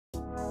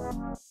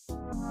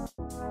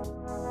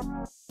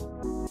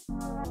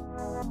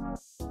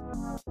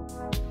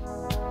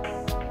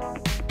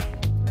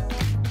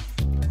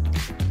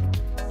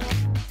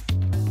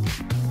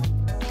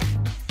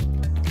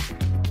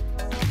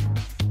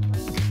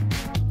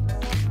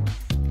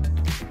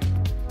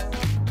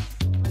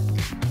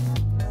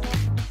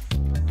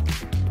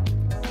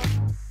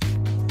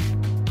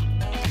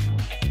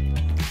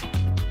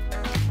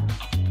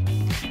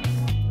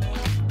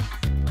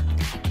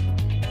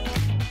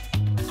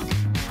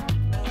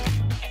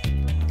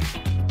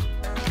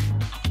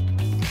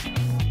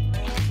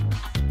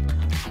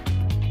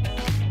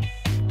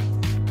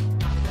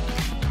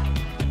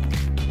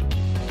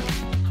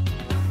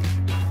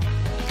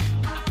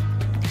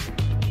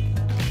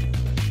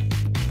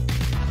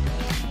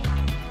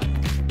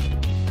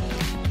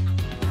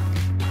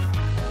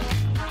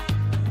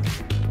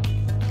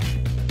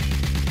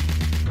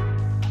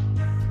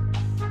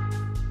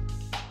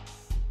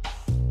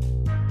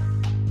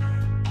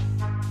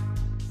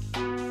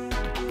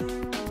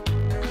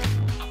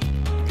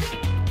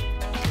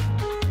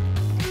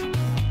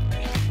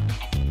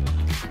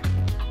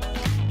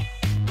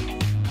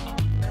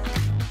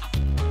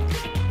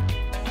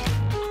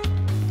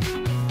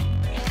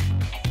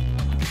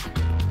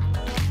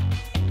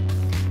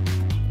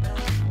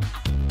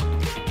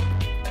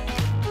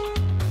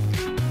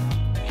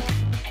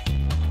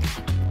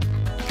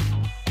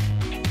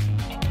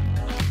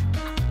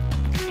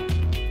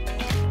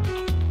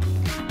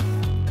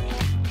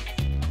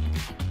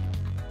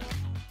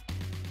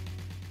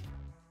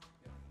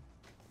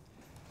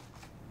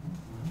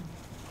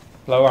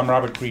Hello, I'm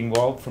Robert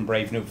Greenwald from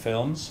Brave New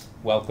Films.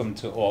 Welcome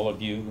to all of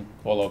you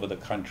all over the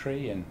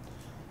country and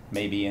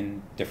maybe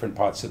in different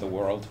parts of the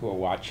world who are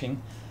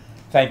watching.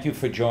 Thank you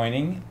for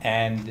joining,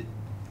 and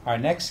our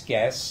next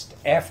guest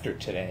after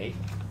today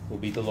will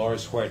be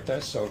Dolores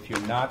Huerta, so if you're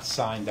not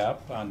signed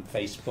up on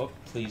Facebook,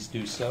 please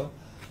do so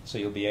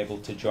you'll be able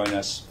to join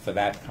us for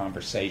that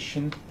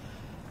conversation.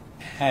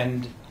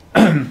 And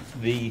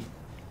the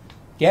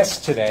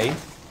guest today,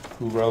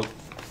 who wrote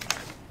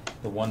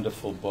the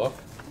wonderful book,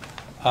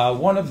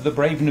 one of the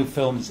Brave New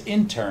Films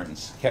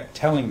interns kept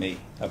telling me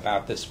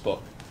about this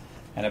book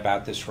and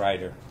about this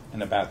writer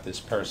and about this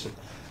person.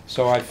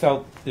 So I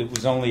felt it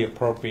was only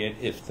appropriate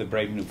if the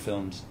Brave New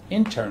Films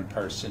intern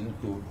person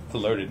who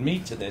alerted me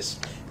to this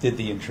did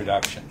the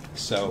introduction.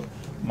 So,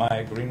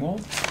 Maya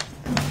Greenwald.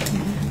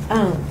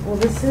 Well,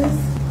 this is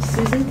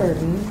Susan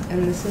Burton,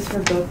 and this is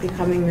her book,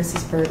 Becoming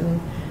Mrs.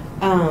 Burton.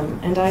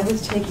 And I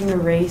was taking a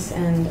race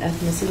and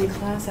ethnicity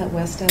class at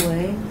West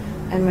LA.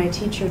 And my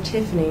teacher,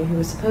 Tiffany, who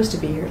was supposed to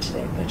be here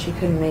today, but she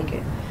couldn't make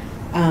it,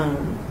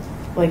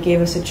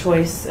 gave us a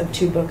choice of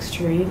 2 books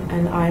to read,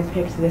 and I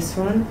picked this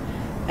one.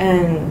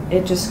 And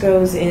it just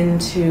goes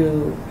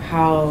into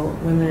how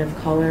women of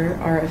color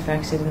are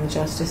affected in the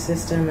justice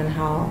system and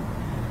how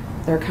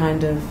they're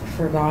kind of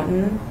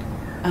forgotten,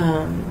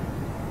 and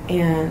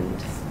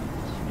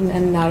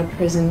out of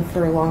prison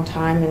for a long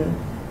time, and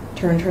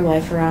turned her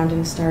life around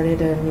and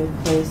started a new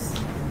place,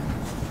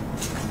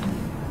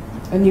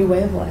 a new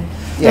way of life.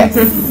 Yes.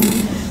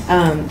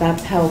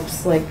 That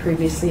helps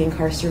previously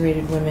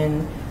incarcerated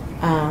women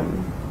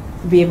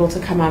be able to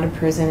come out of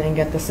prison and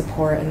get the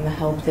support and the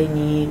help they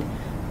need,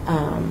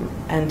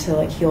 and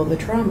to heal the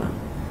trauma.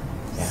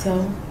 Yeah.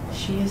 So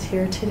she is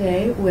here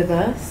today with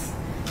us,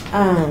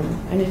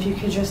 and if you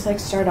could just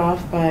start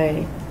off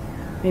by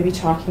maybe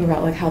talking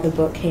about how the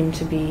book came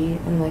to be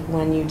and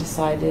when you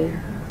decided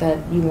that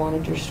you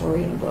wanted your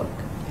story in a book.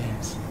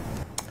 Yes.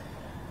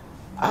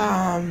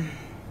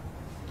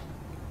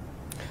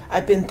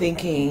 I've been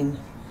thinking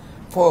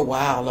for a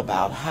while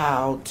about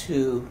how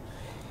to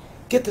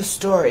get the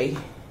story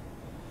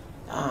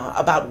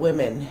about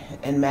women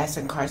and mass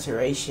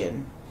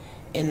incarceration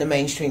in the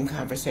mainstream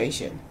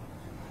conversation.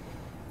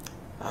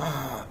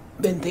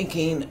 Been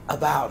thinking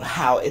about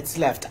how it's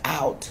left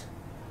out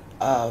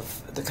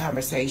of the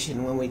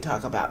conversation when we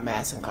talk about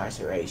mass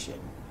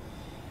incarceration.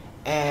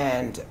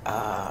 And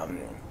I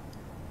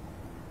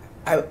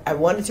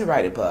wanted to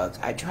write a book.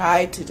 I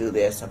tried to do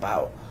this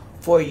about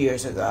 4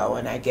 years ago,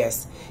 and I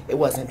guess it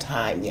wasn't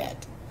time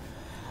yet.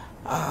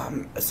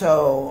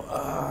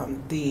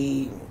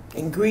 The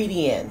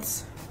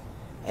ingredients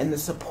and the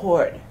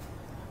support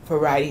for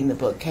writing the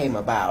book came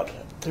about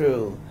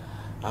through,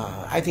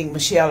 I think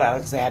Michelle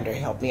Alexander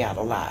helped me out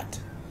a lot.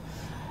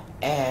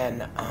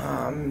 And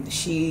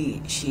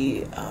she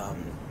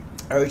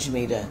urged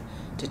me to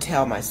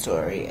tell my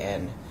story,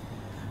 and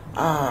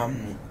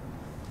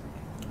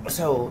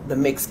so the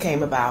mix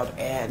came about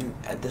and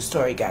the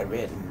story got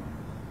written.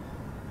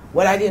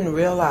 What I didn't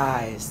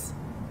realize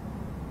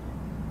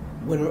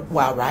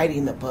while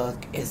writing the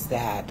book is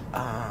that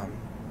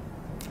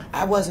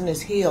I wasn't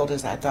as healed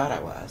as I thought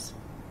I was.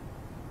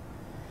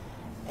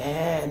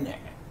 And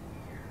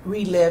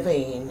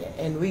reliving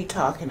and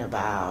re-talking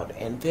about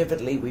and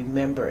vividly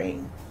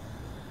remembering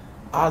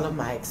all of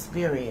my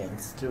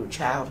experience through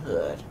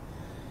childhood,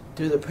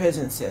 through the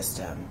prison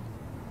system,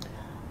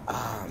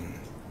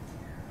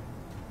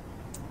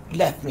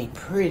 left me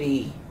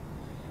pretty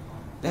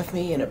left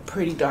me in a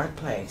pretty dark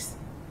place.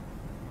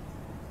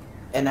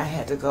 And I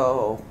had to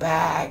go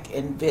back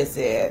and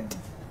visit,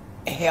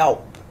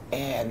 help,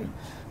 and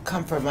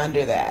come from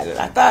under that. And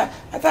I thought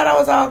I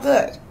was all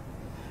good.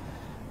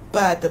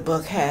 But the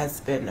book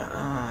has been,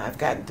 I've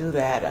gotten through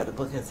that. The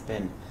book has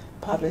been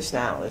published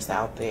now. It's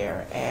out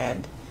there.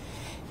 And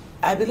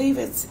I believe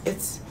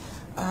it's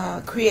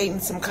creating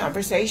some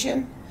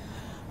conversation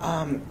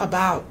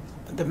about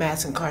the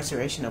mass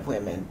incarceration of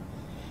women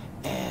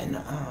and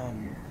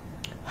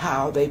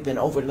how they've been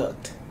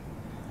overlooked,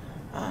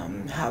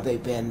 how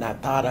they've been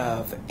not thought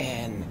of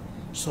and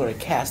sort of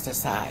cast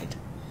aside,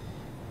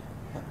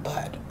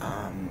 but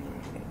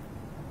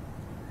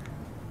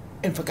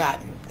and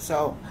forgotten.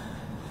 So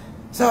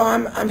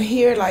I'm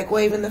here like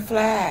waving the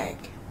flag.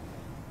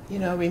 You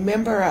know,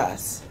 remember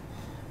us.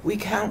 We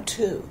count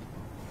too.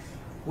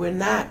 We're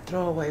not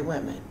throwaway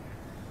women.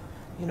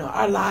 You know,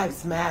 our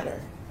lives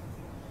matter.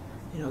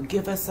 You know,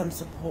 give us some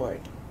support.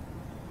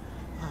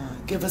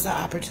 Give us an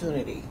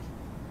opportunity.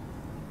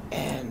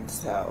 And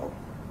so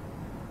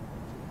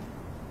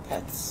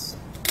that's...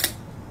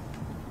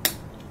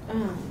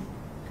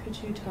 Could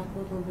you talk a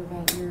little bit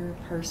about your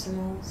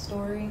personal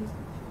story?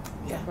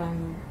 Yeah.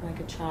 From like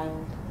a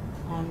child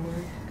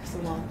onward, because a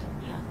lot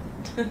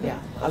happened. Yeah,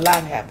 a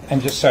lot happened.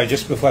 And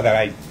just before that,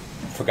 I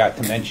forgot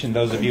to mention,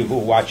 those of you who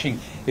are watching,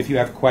 if you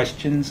have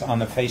questions on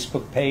the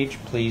Facebook page,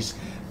 please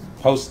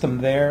post them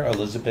there.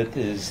 Elizabeth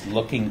is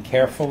looking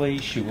carefully.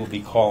 She will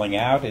be calling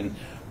out and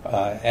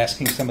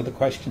asking some of the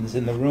questions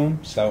in the room,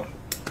 so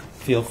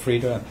feel free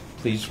to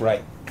please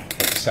write.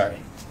 Okay, sorry.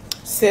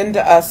 Send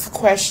us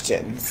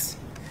questions.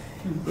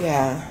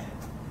 Yeah.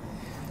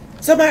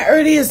 So my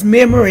earliest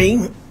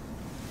memory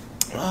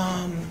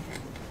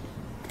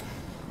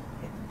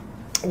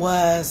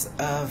was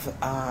of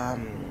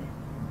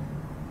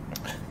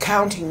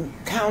counting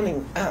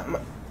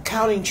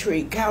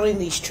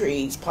these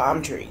trees,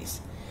 palm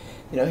trees.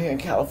 You know, here in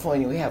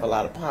California we have a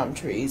lot of palm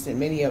trees, and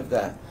many of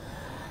the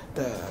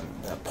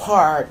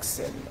parks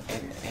and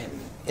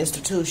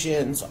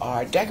institutions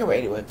are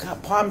decorated with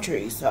palm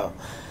trees. So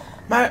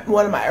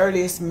one of my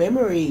earliest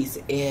memories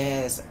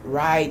is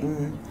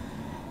riding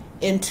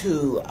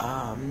into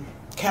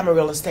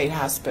Camarillo State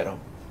Hospital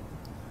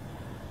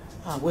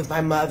with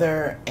my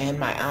mother and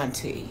my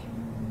auntie.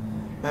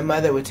 My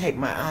mother would take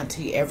my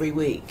auntie every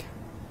week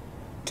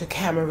to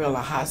Camarillo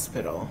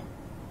Hospital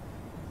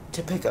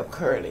to pick up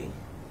Curly.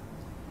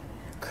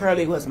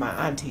 Curly was my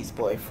auntie's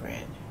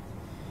boyfriend.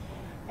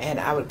 And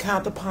I would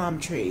count the palm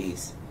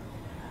trees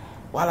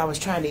while I was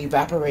trying to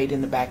evaporate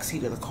in the back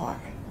seat of the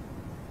car.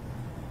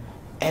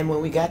 And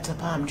when we got to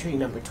palm tree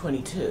number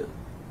 22,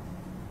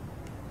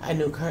 I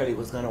knew Curly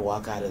was going to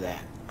walk out of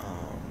that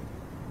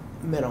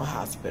mental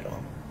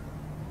hospital.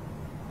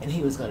 And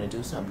he was going to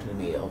do something to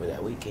me over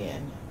that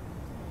weekend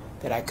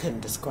that I couldn't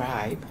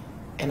describe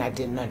and I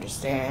didn't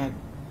understand.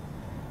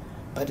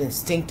 But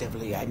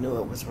instinctively, I knew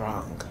it was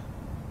wrong.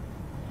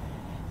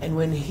 And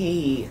when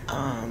he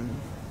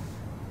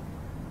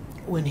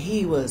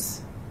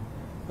was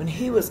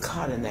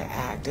caught in the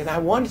act, and I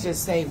wanted to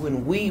say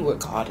when we were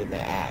caught in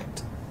the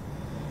act,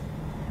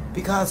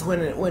 because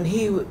when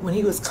he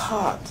was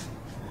caught,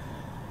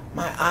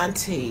 my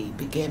auntie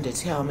began to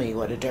tell me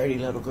what a dirty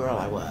little girl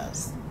I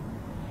was,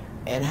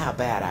 and how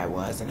bad I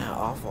was, and how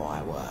awful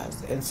I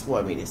was, and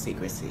swore me to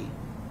secrecy.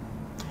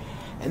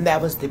 And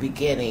that was the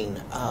beginning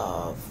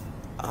of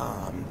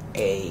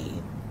a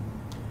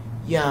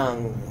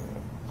young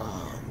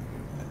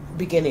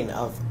beginning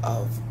of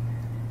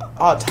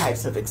all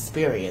types of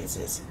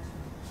experiences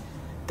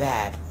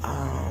that,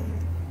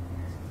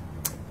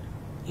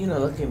 you know,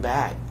 looking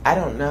back, I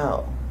don't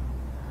know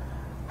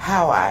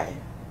how I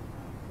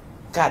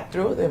got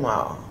through them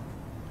all.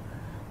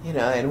 You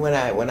know, and when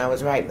I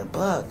was writing the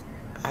book,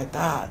 I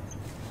thought,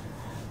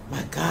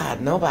 my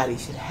God, nobody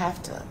should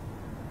have to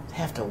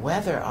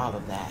weather all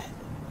of that.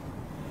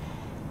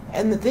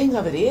 And the thing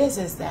of it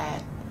is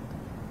that,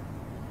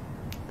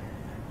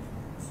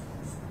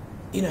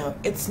 you know,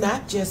 it's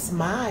not just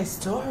my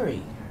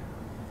story.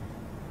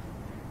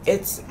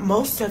 It's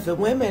most of the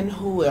women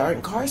who are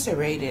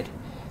incarcerated,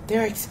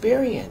 their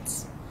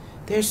experience,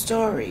 their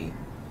story.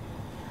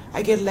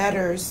 I get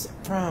letters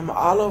from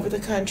all over the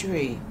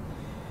country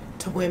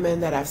to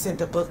women that I've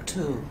sent a book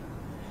to,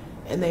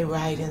 and they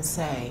write and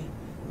say,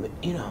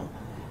 you know,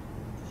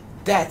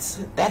 that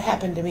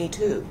happened to me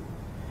too.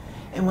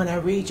 And when I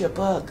read your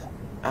book,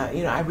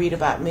 you know, I read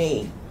about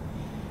me,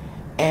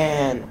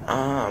 and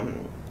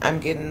I'm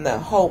getting the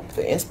hope,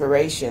 the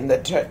inspiration, the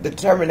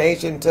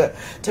determination to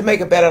make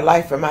a better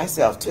life for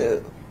myself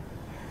too.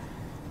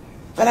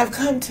 But I've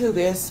come to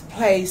this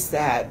place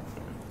that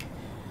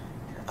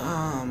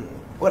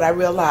what I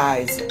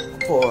realized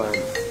for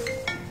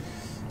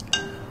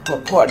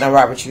now,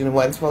 Robert, you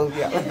wasn't supposed to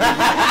be up.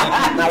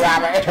 Now,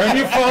 Robert. Turn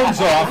your phones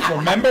off.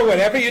 Remember,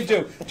 whatever you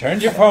do, turn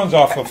your phones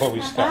off before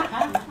we start.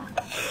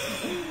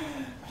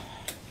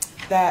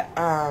 That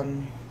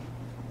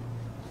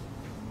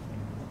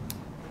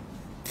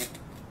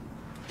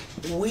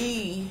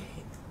we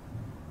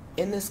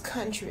in this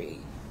country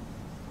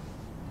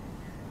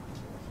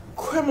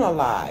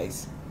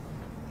criminalize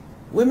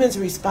women's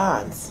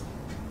response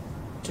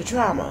to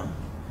trauma,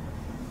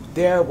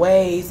 their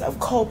ways of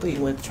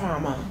coping with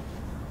trauma,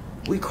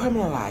 we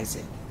criminalize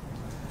it.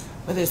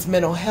 Whether it's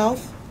mental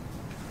health,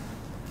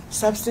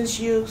 substance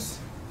use,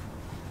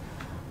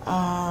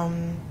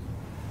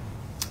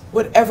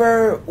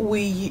 whatever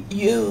we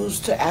use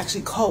to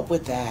actually cope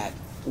with that,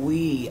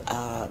 we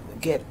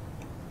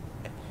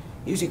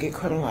usually get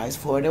criminalized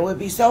for it. It would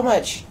be so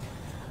much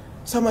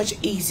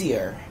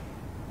easier,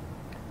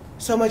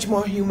 so much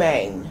more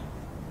humane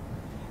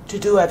to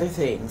do other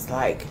things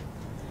like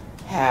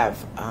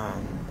have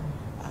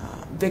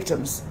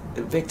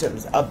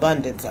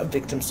abundance of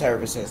victim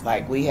services.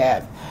 Like we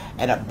have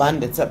an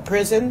abundance of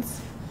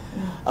prisons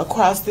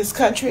across this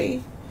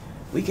country.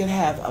 We can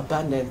have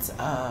abundance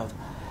of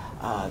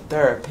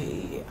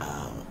therapy,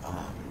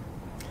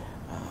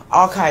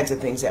 all kinds of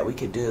things that we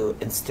could do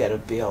instead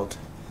of build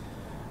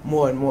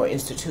more and more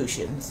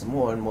institutions,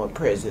 more and more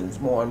prisons,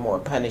 more and more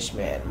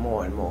punishment,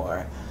 more and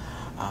more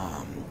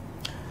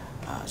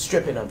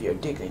stripping of your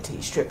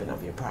dignity, stripping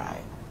of your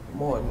pride,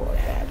 more and more of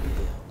that we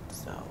build.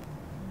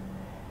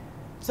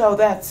 So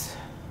that's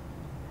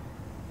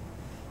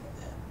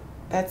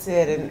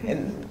it,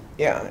 and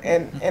yeah,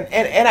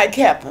 and I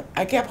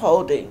kept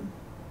holding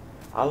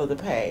all of the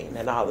pain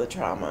and all the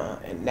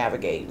trauma and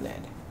navigating it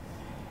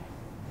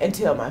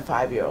until my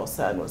 5-year-old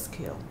son was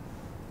killed.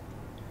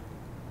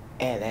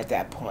 And at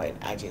that point,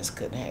 I just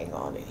couldn't hang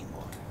on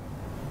anymore.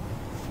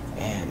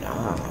 And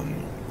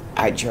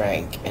I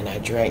drank, and I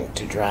drank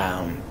to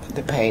drown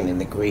the pain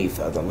and the grief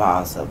of the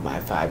loss of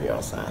my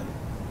 5-year-old son.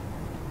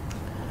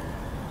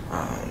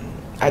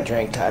 I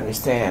drank to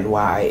understand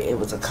why it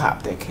was a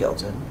cop that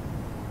killed him.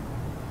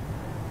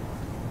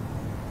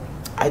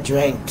 I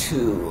drank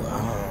to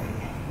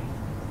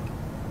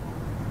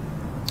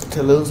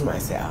lose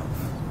myself,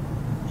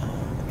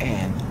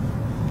 and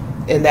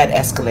that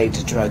escalated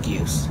to drug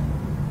use.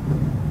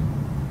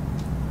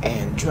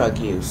 And drug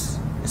use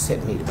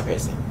sent me to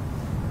prison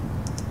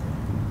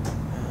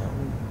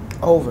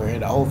over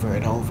and over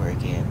and over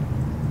again.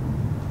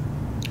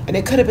 And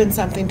it could have been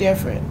something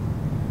different.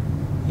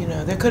 You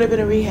know, there could have been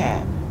a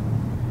rehab.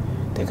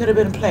 There could have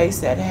been a place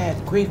that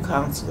had grief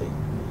counseling.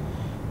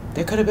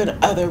 There could have been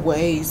other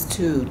ways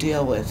to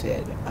deal with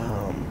it.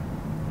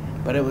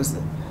 But it was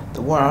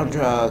the war on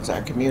drugs,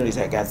 our communities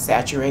that got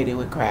saturated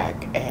with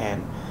crack,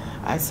 and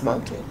I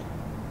smoked it.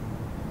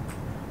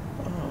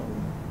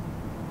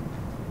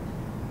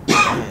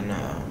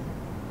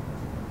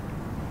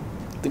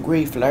 The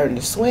grief learned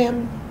to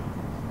swim,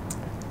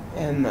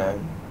 and I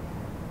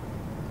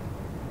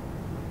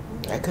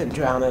couldn't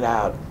drown it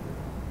out.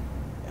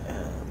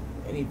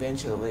 And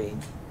eventually,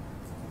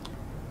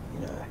 you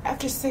know,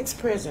 after 6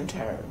 prison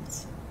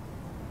terms,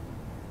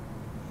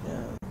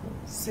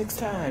 6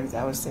 times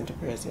I was sent to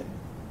prison.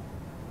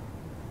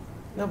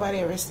 Nobody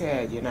ever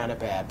said you're not a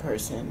bad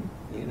person.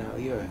 You know,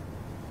 you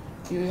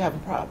have a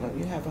problem.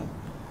 You have a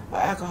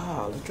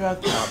alcohol, a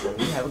drug problem.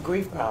 You have a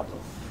grief problem.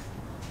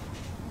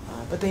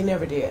 But they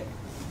never did.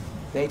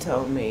 They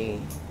told me,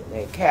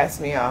 they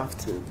cast me off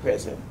to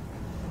prison.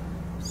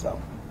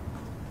 So.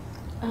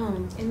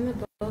 In the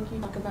book, you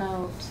talk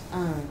about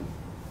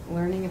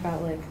learning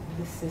about like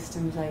the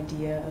system's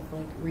idea of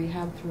like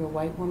rehab through a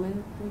white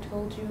woman who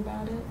told you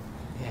about it.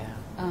 Yeah.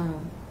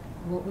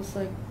 What was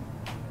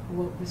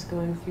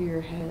going through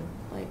your head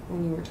like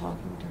when you were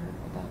talking to her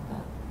about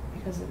that?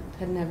 Because it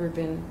had never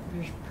been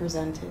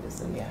presented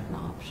as an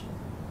option.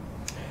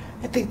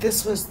 I think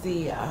this was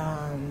the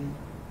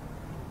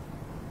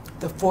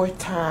 4th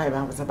time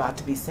I was about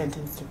to be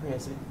sentenced to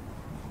prison.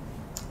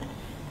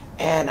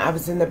 And I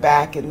was in the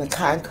back in the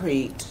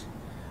concrete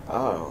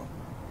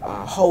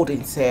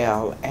holding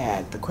cell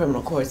at the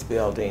criminal courts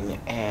building,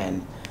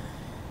 and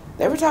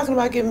they were talking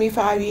about giving me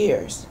 5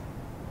 years.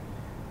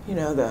 You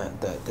know,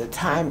 the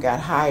time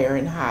got higher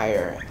and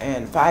higher,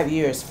 and 5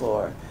 years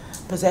for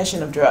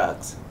possession of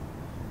drugs.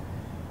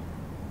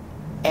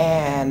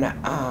 And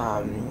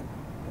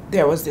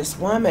there was this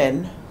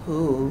woman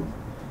who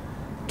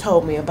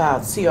told me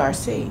about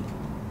CRC,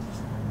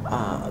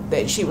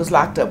 that she was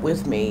locked up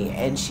with me,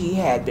 and she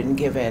had been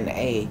given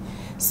a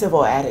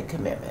civil added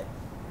commitment.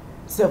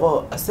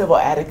 A civil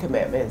added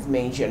commitment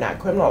means you're not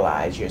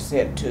criminalized, you're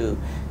sent to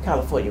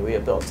California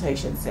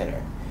Rehabilitation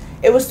Center.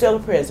 It was still a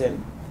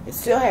prison, it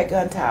still had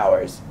gun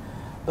towers,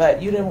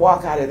 but you didn't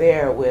walk out of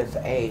there with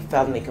a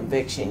felony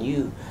conviction.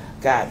 You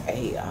got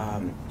a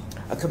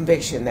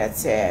conviction that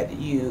said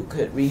you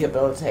could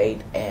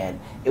rehabilitate and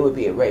it would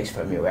be erased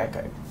from your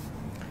record.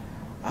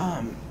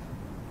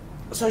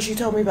 So she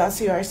told me about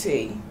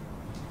CRC,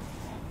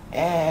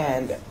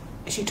 and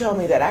she told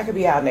me that I could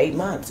be out in 8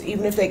 months.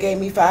 Even if they gave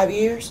me 5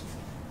 years,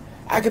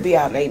 I could be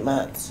out in 8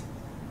 months.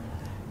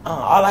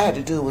 All I had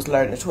to do was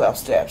learn the 12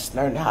 steps,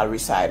 learn how to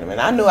recite them, and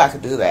I knew I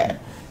could do that.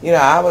 You know,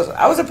 I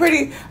was a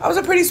pretty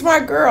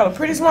smart girl, a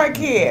pretty smart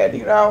kid.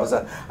 You know,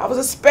 I was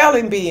a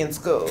spelling bee in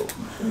school,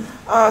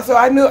 so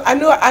I knew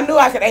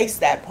I could ace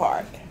that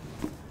part.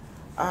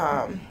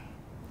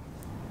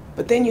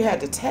 But then you had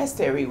to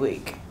test every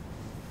week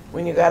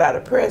when you got out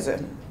of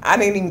prison I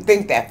didn't even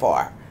think that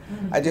far.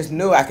 I just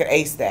knew I could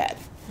ace that.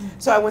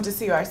 So I went to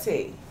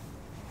CRC.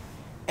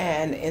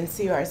 And in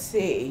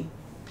CRC,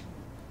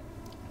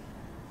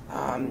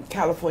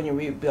 California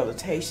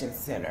Rehabilitation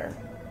Center,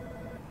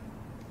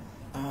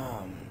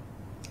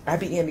 I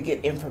began to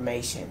get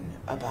information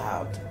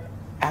about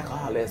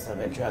alcoholism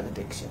and drug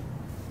addiction.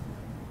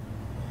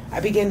 I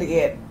began to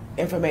get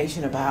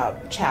information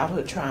about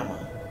childhood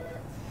trauma.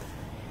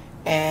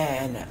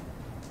 And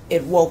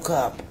it woke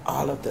up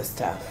all of the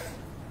stuff.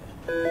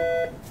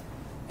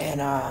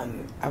 And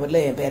I would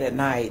lay in bed at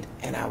night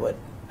and I would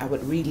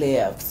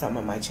relive some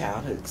of my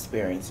childhood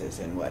experiences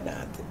and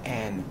whatnot.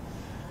 And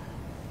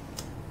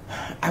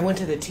I went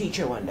to the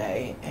teacher one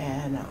day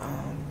and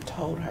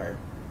told her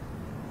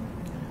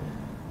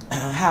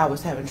how I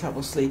was having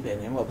trouble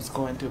sleeping and what was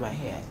going through my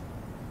head,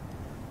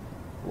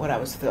 what I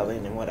was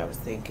feeling and what I was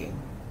thinking.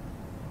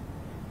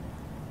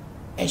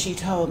 And she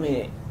told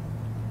me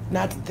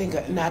not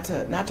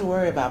to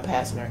worry about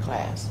passing her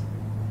class.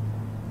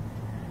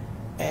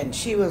 And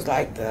she was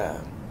like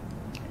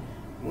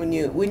when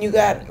you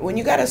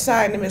got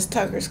assigned to Miss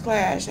Tucker's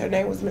class, her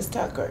name was Miss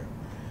Tucker.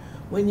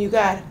 When you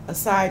got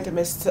assigned to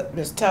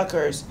Miss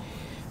Tucker's,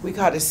 we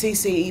called it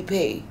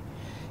CCEP,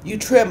 you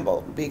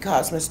trembled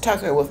because Miss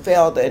Tucker would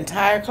fail the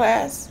entire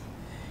class,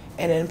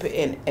 and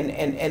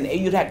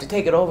you'd have to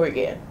take it over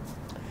again.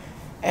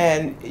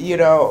 And you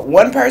know,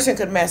 one person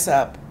could mess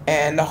up,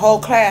 and the whole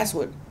class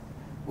would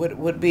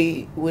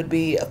be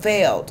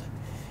failed,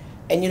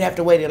 and you'd have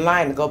to wait in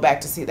line to go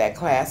back to see that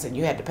class, and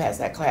you had to pass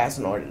that class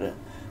in order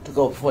to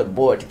go before the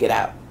board to get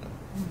out.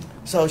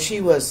 So she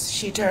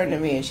turned to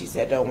me and she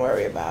said, "Don't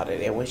worry about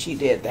it." And when she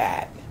did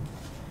that,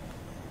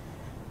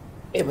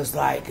 it was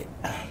like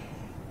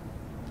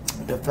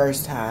the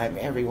first time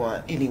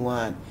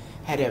anyone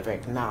had ever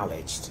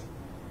acknowledged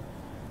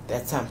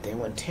that something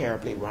went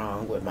terribly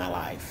wrong with my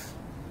life.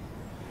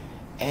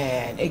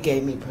 And it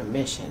gave me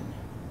permission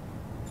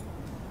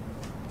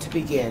to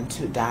begin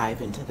to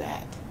dive into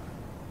that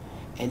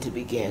and to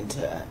begin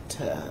to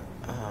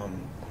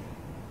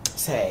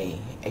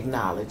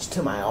acknowledge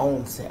to my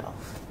own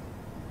self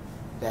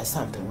that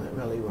something went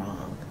really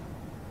wrong.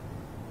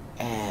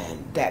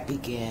 And that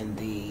began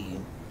the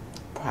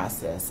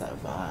process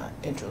of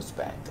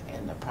introspect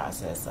and the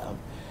process of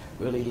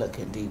really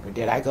looking deeper.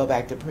 Did I go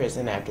back to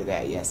prison after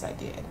that? Yes, I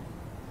did.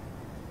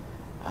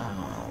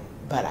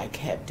 But I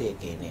kept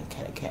digging and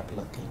kept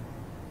looking.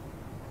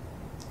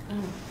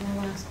 My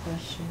last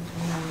question,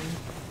 and then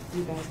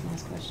you guys can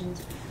ask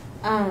questions.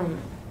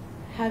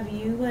 Have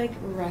you like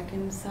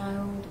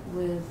reconciled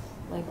with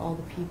like all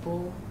the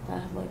people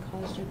that have like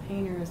caused you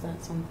pain, or is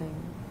that something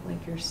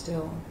like you're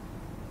still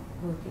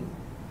working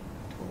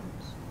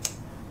towards?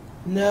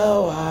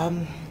 No,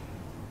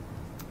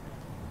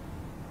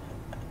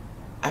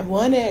 I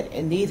wanted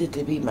and needed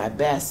to be my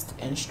best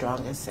and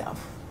strongest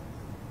self.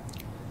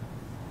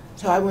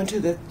 So I went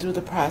through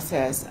the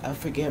process of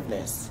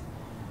forgiveness.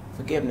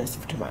 Forgiveness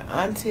to my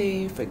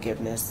auntie,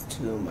 forgiveness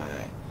to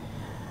my,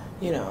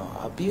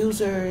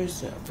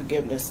 abusers,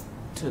 forgiveness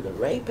to the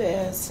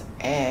rapists,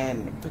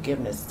 and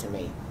forgiveness to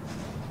me.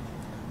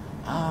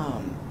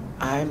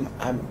 I've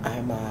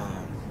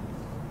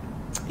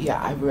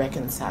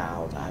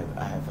reconciled. I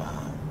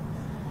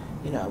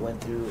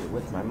went through it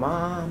with my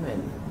mom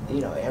and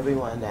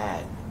everyone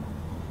that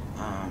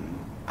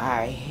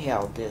I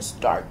held this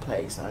dark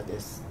place or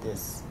this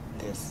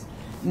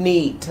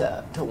need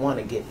to want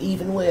to get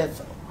even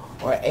with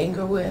or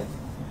anger with.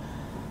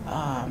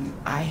 I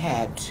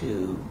had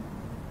to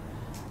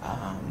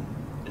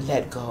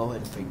let go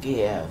and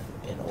forgive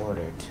in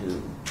order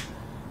to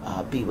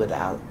be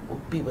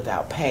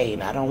without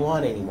pain. I don't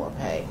want any more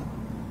pain.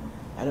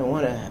 I don't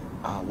want to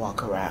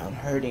walk around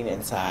hurting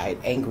inside,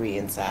 angry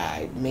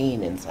inside,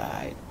 mean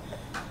inside.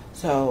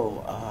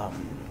 So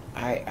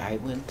I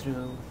went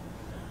through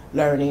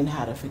learning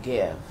how to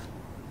forgive.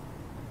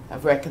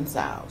 I've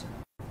reconciled.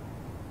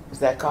 Is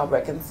that called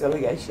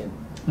reconciliation?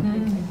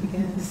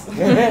 Yes.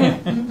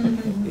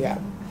 Yeah.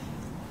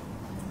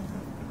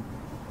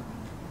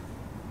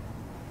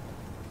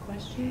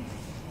 Question?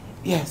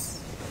 Yes.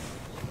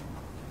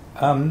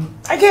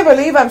 I can't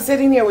believe I'm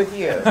sitting here with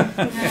you.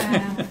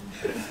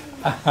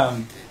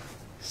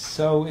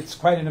 So it's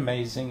quite an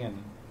amazing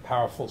and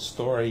powerful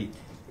story.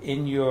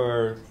 In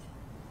your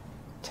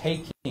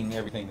taking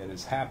everything that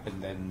has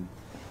happened and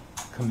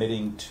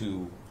committing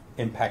to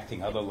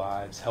impacting other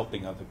lives,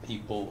 helping other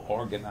people,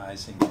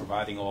 organizing,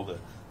 providing all the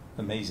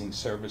amazing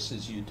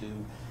services you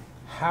do,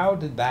 how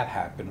did that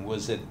happen?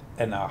 Was it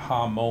an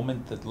aha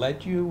moment that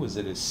led you? Was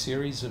it a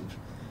series of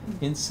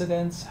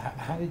incidents?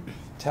 How did you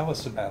tell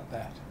us about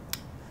that?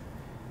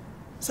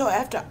 So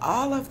after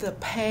all of the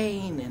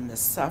pain and the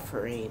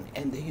suffering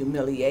and the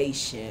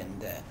humiliation,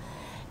 the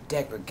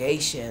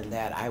degradation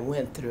that I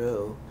went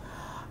through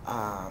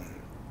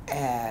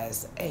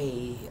as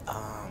a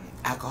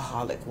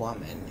alcoholic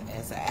woman,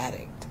 as an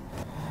addict,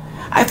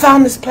 I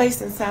found this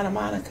place in Santa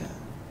Monica.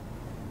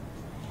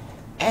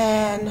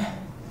 And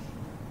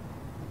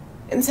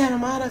in Santa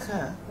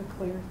Monica, The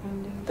Claire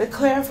Foundation. the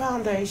Claire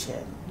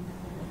Foundation.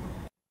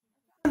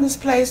 this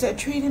place that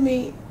treated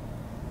me,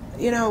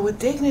 you know, with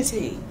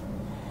dignity.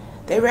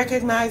 They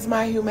recognized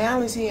my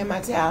humanity and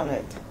my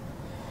talent.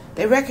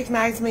 They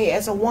recognized me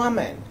as a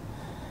woman,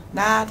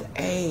 not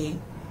a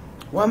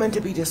woman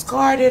to be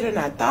discarded or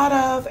not thought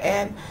of,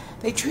 and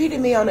they treated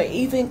me on an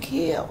even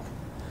keel.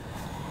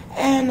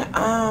 And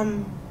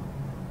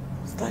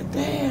it's like,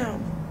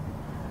 damn,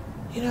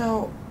 you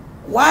know,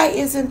 why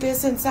isn't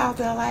this in South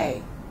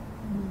LA?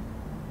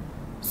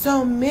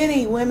 So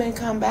many women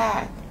come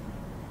back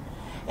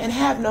and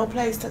have no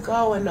place to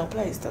go and no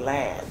place to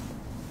land.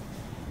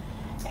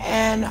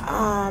 And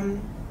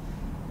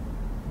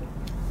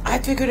I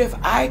figured if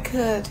I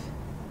could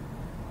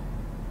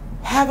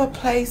have a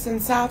place in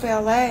South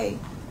LA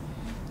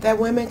that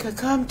women could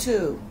come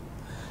to,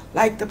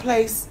 like the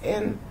place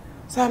in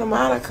Santa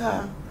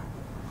Monica,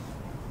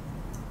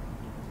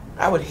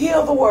 I would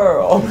heal the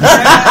world.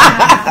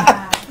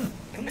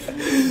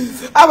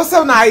 I was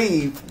so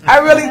naive. I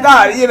really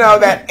thought, you know,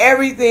 that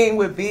everything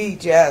would be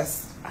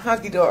just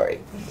hunky-dory.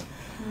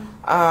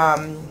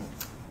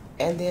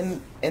 And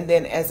then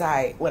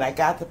when I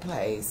got the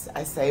place,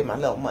 I saved my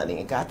little money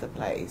and got the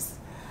place.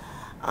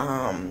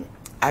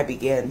 I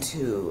began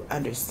to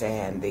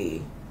understand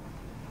the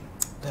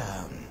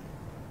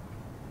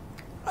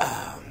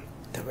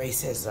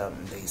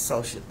racism,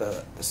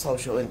 the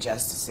social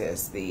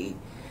injustices, the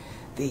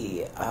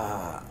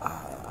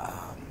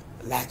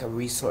lack of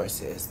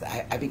resources.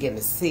 I began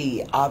to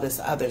see all this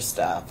other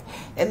stuff,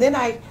 and then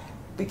I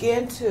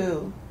began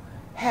to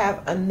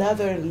have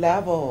another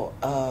level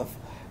of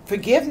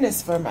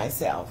forgiveness for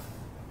myself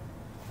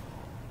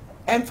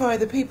and for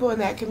the people in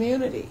that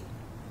community.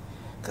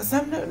 Because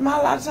a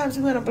lot of times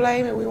we want to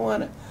blame and we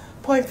want to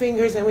point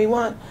fingers and we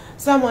want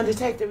someone to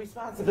take the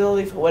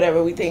responsibility for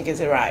whatever we think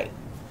isn't right.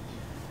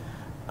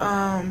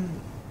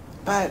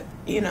 But,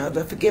 you know,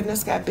 the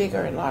forgiveness got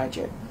bigger and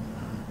larger.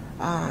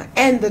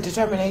 And the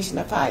determination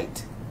to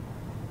fight.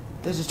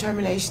 The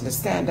determination to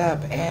stand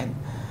up and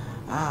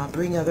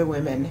bring other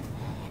women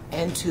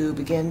and to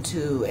begin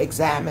to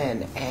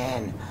examine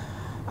and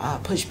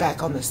push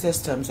back on the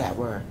systems that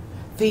were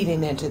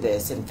feeding into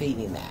this and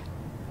feeding that.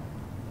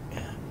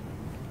 Yeah.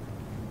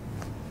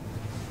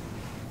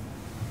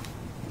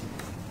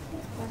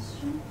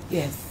 Question?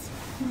 Yes.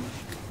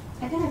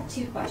 I kind of have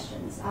two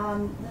questions.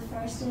 The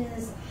first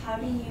is, how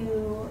do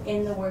you,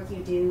 in the work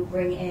you do,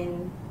 bring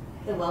in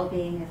the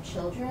well-being of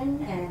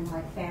children and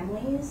like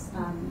families?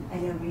 I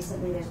know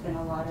recently there's been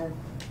a lot of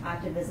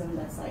activism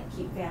that's like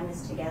keep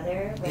families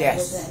together, right?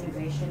 Yes. With the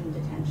immigration and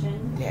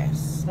detention.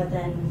 Yes. But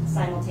then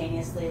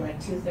simultaneously,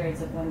 like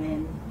 2/3 of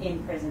women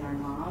in prison are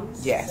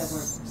moms. Yes. So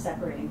we're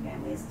separating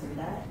families through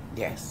that.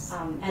 Yes.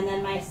 And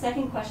then my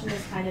second question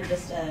is kind of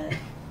just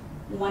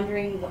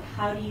wondering,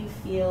 how do you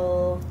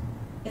feel?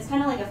 It's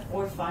kind of like a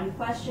for fun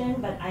question,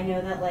 but I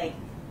know that like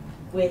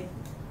with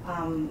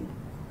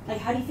like,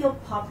 how do you feel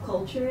pop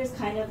culture is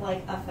kind of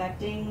like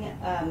affecting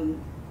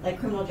like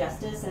criminal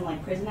justice and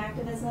like prison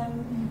activism?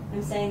 Mm-hmm.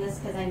 I'm saying this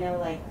because I know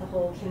like the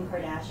whole Kim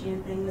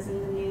Kardashian thing was in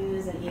the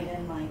news, and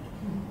even like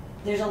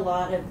there's a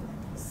lot of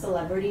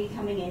celebrity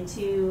coming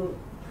into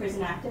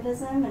prison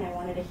activism, and I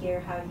wanted to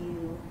hear how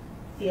you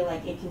feel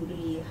like it can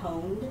be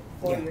honed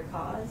for your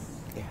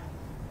cause. Yeah.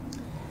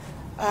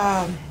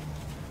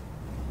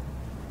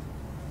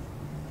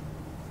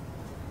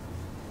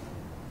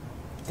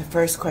 The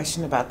first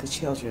question about the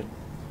children.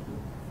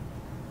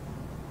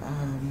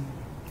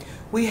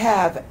 We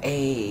have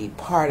a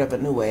part of a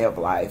new way of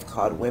life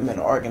called Women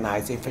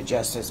Organizing for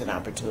Justice and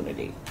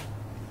Opportunity.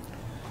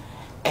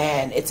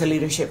 And it's a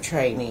leadership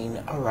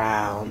training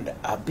around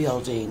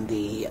building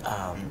the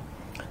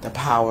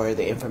power,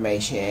 the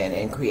information,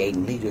 and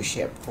creating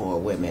leadership for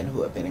women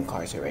who have been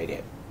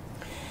incarcerated.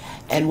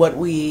 And what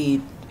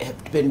we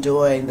have been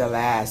doing the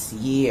last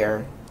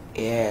year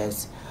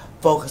is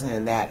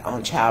focusing that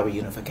on child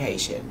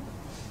reunification.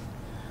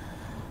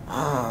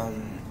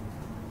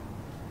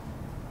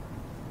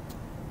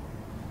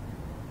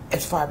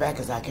 As far back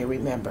as I can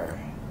remember,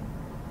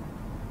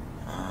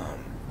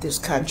 this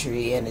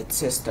country and its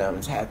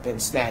systems have been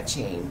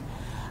snatching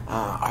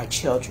our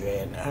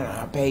children,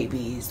 our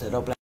babies,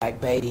 little black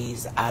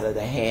babies, out of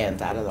the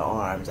hands, out of the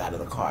arms, out of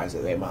the cars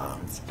of their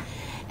moms.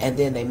 And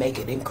then they make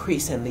it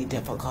increasingly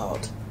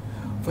difficult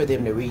for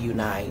them to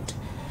reunite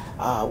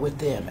with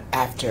them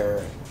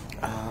after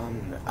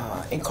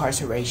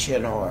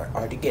incarceration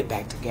or to get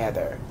back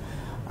together.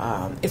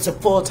 It's a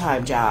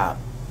full-time job.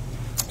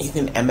 You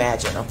can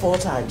imagine a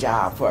full-time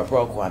job for a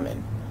broke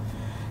woman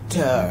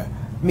to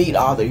meet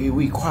all the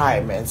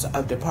requirements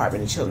of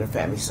Department of Children and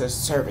Family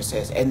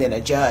Services, and then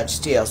a judge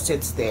still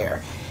sits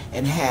there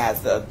and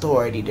has the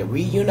authority to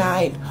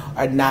reunite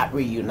or not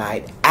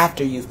reunite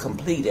after you've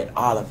completed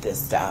all of this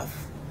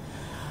stuff.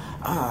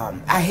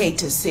 I hate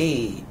to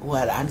see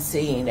what I'm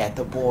seeing at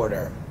the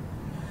border,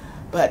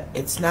 but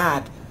it's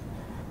not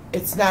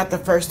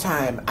the first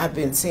time I've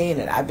been seeing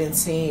it. I've been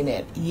seeing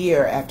it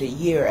year after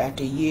year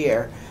after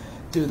year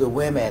through the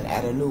women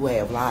at a new way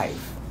of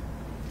life.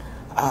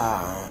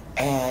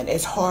 And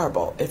it's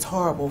horrible. It's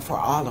horrible for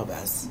all of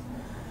us.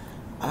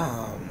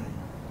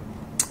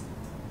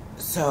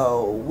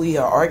 So we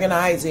are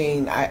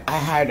organizing. I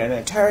hired an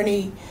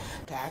attorney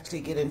to actually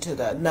get into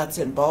the nuts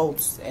and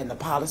bolts and the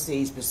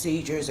policies,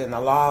 procedures, and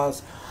the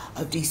laws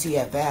of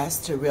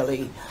DCFS to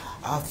really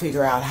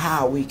figure out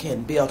how we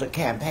can build a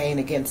campaign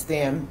against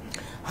them,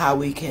 how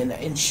we can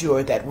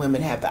ensure that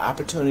women have the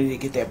opportunity to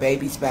get their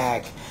babies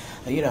back,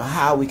 you know,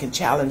 how we can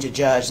challenge a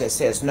judge that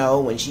says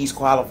no when she's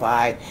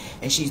qualified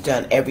and she's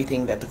done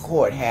everything that the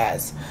court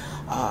has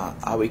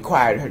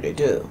required her to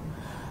do.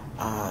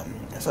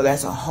 So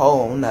that's a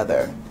whole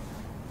nother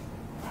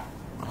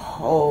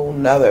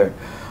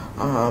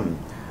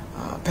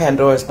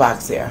Pandora's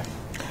box there.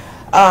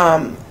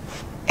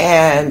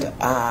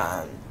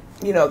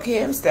 You know,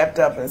 Kim stepped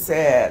up and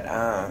said,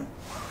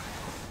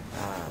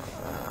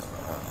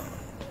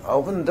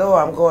 open the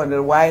door, I'm going to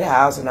the White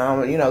House, and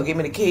I'm, you know, give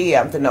me the key,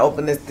 I'm finna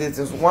open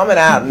this woman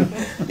out, and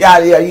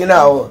yada, you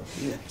know.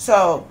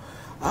 So,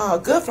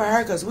 good for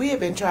her, because we have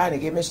been trying to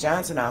get Miss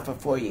Johnson out for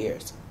 4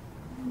 years.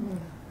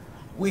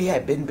 We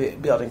had been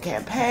building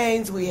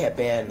campaigns, we had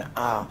been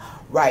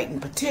writing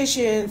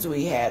petitions,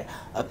 we had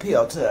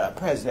appealed to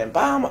President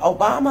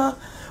Obama,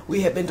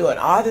 we had been doing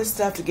all this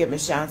stuff to get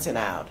Miss Johnson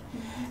out.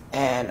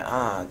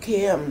 And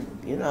Kim,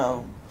 you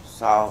know,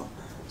 saw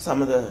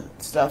some of the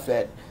stuff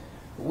that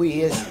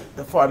we as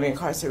the formerly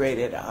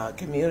incarcerated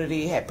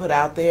community had put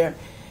out there,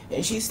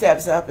 and she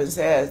steps up and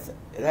says,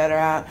 let her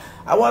out.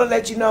 I want to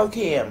let you know,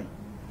 Kim,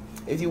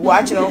 if you're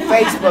watching on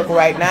Facebook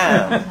right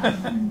now,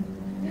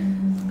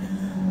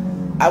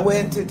 I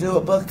went to do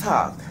a book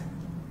talk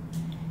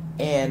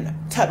in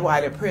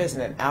Tutwiler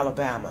Prison in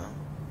Alabama.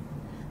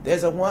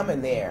 There's a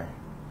woman there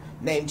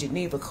named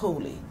Geneva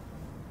Cooley.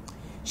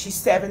 She's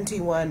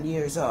 71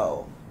 years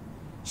old.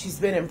 She's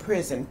been in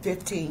prison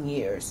 15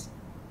 years.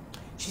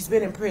 She's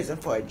been in prison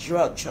for a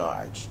drug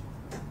charge.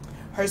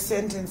 Her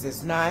sentence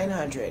is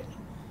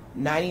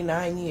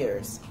 999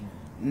 years,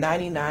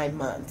 99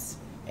 months,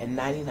 and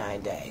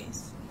 99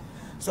 days.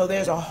 So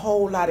there's a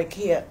whole lot of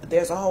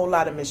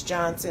Miss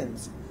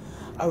Johnsons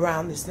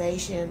around this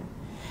nation,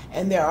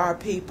 and there are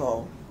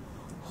people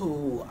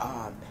who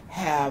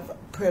have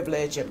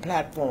privilege and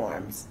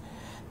platforms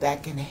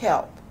that can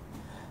help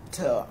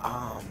to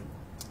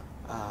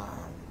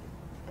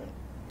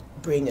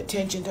bring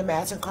attention to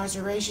mass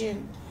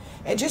incarceration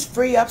and just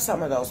free up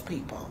some of those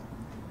people.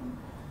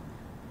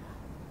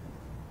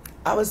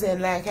 I was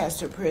in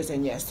Lancaster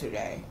Prison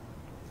yesterday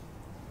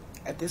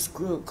at this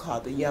group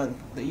called the Young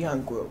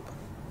Group.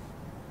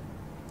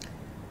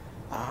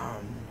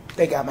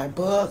 They got my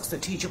books, the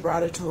teacher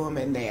brought it to them,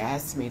 and they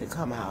asked me to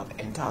come out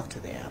and talk to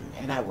them,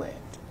 and I went.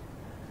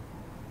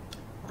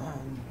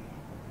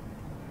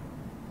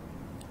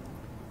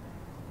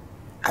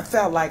 I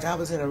felt like I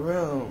was in a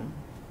room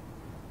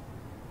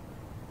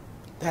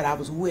that I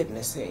was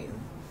witnessing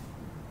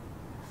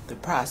the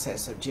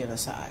process of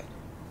genocide.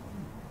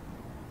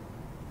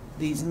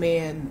 These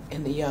men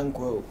in the Young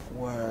Group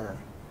were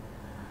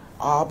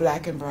all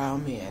black and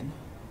brown men.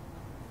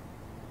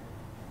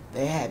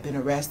 They had been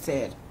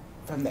arrested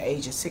from the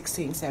age of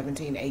 16,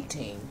 17,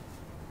 18,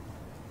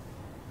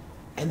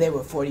 and they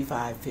were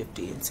 45,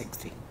 50, and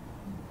 60.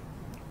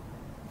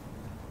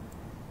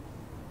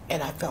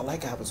 And I felt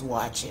like I was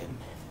watching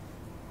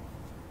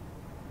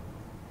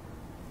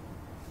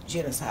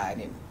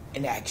genocide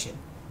in action.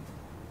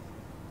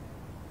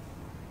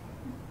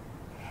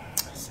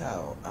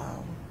 So,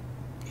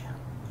 yeah.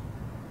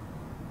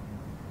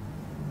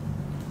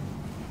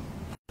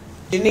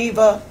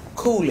 Geneva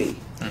Cooley.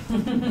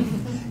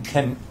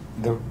 Can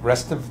the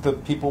rest of the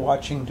people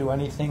watching do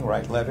anything?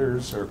 Write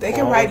letters or They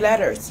can write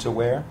letters. To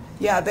where?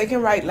 Yeah, they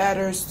can write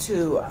letters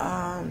to,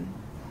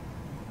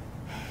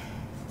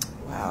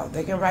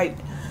 they can write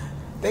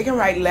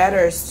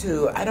letters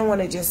to, I don't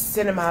want to just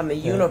send them out in the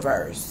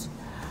universe.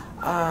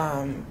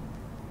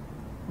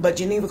 But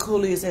Geneva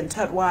Cooley is in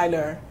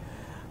Tutwiler,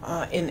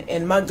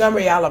 in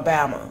Montgomery,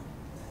 Alabama.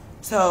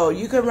 So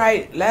you can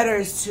write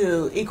letters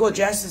to Equal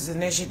Justice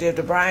Initiative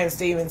to Brian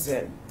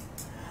Stevenson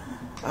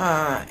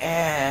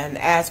and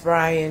ask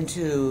Brian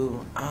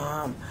to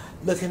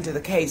look into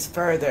the case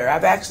further.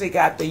 I've actually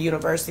got the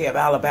University of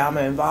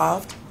Alabama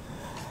involved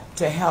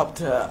to help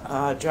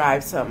to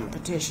drive some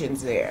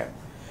petitions there.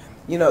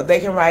 You know, they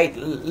can write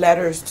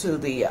letters to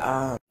the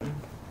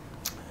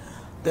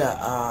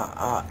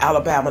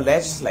Alabama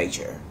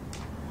legislature.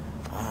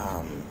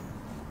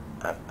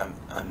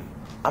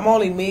 I'm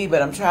only me,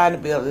 but I'm trying to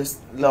build this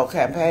little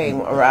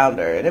campaign around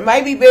her, and it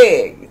might be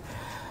big,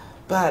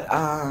 but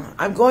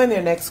I'm going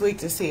there next week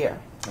to see her.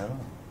 Oh.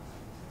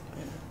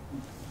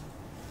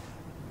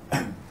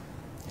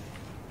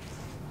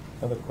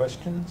 Other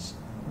questions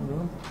in the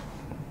room?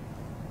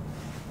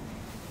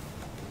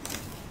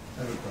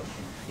 I have a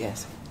question.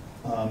 Yes.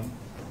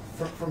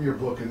 From your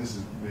book, and this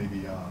is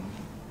maybe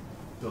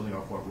building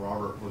off what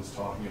Robert was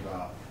talking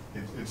about,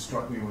 it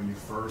struck me when you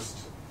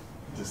first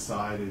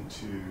decided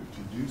to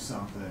do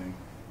something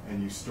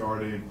and you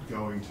started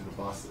going to the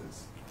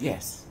buses.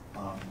 Yes.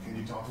 Can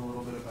you talk a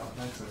little bit about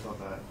that? Because I thought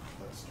that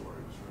story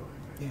was really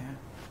amazing.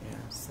 Yeah.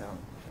 So,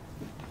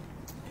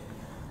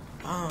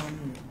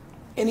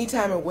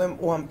 Anytime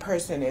one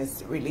person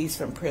is released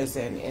from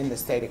prison in the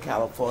state of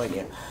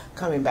California,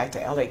 coming back to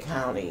LA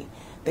County,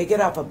 they get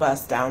off a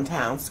bus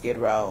downtown Skid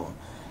Row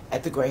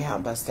at the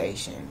Greyhound bus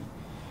station,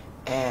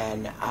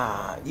 and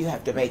you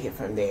have to make it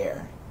from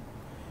there.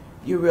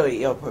 You're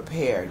really ill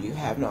prepared. You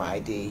have no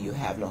ID. You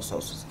have no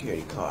Social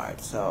Security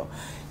card. So,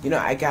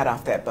 I got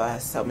off that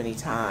bus so many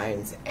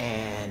times,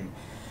 and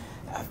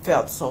I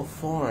felt so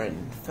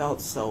foreign,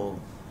 felt so,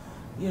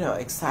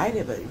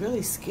 excited, but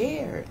really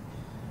scared.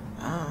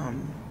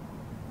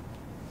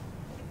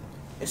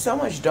 There's so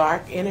much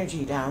dark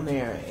energy down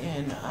there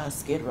in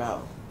Skid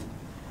Row.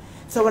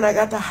 So when I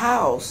got the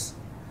house,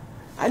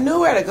 I knew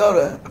where to go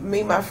to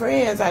meet my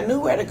friends. I knew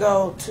where to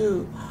go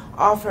to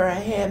offer a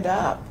hand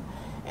up.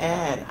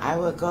 And I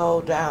would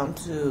go down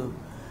to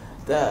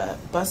the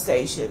bus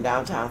station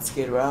downtown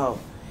Skid Row.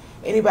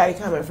 Anybody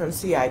coming from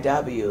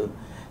CIW,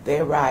 they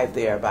arrived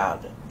there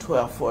about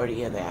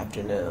 12:40 in the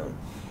afternoon.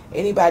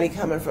 Anybody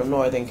coming from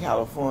Northern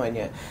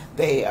California,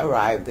 they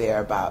arrived there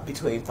about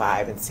between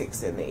 5 and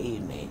 6 in the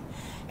evening.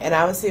 And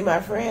I would see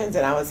my friends,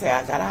 and I would say,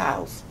 I got a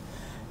house.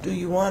 Do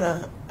you want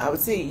to? I would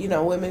see,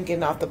 women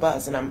getting off the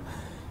bus, and I'm,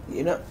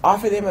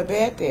 offer them a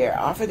bed there,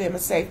 offer them a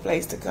safe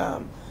place to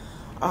come,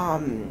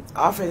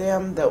 offer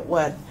them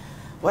what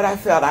I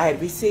felt I had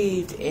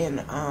received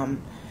in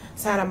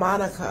Santa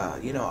Monica,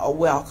 a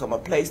welcome, a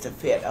place to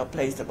fit, a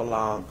place to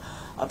belong,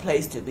 a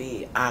place to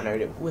be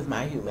honored with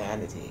my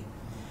humanity.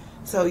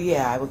 So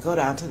yeah, I would go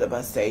down to the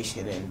bus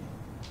station and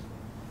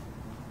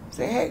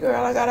say, hey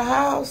girl, I got a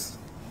house.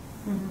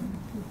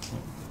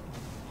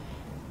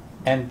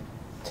 And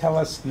tell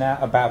us now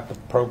about the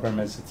program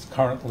as it's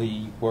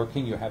currently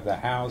working. You have the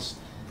house,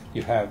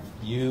 you have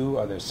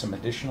are there some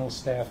additional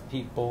staff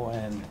people,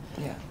 and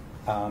yeah.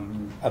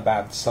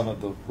 About some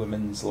of the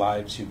women's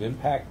lives you've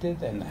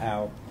impacted and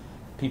how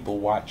people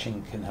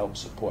watching can help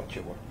support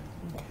your work.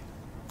 Okay.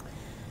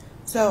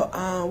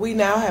 So we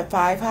now have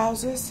 5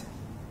 houses,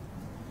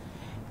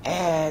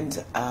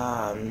 and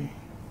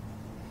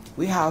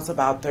we house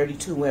about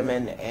 32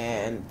 women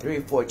and 3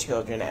 or 4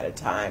 children at a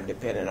time,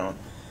 depending on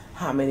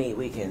how many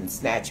we can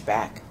snatch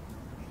back.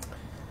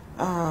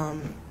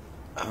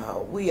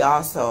 We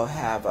also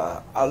have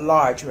a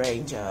large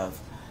range of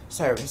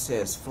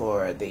services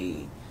for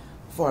the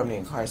formerly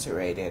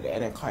incarcerated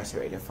and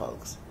incarcerated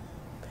folks.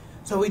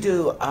 So we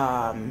do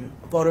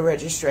voter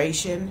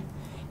registration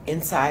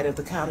inside of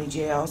the county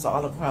jails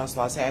all across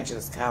Los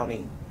Angeles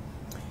County.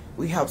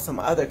 We help some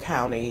other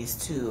counties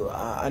to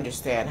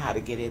understand how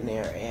to get in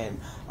there and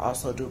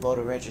also do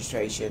voter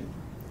registration.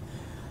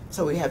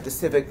 So we have the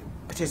Civic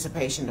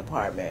Participation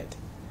Department.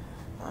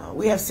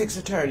 We have 6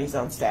 attorneys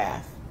on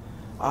staff,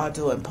 all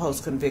doing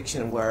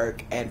post-conviction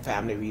work and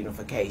family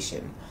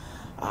reunification,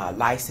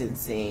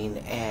 licensing,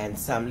 and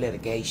some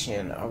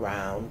litigation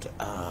around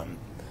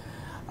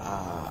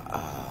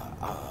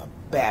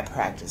bad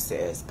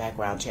practices,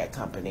 background check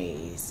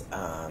companies,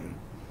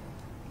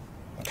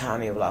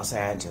 County of Los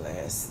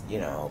Angeles,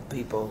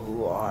 people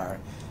who are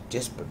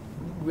just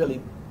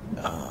really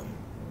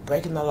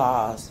breaking the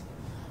laws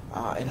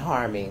and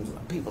harming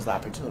people's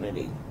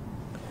opportunity.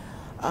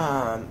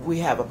 We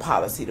have a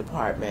policy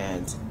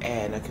department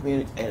and a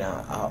community and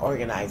a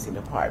organizing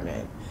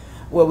department.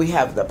 Well, we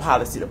have the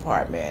policy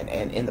department,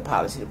 and in the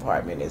policy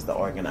department is the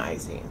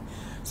organizing.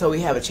 So we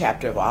have a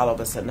chapter of All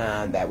of Us or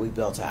None that we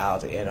built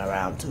out in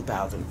around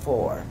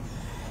 2004,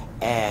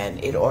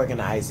 and it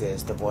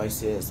organizes the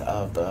voices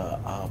of the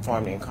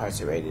formerly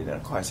incarcerated and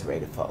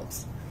incarcerated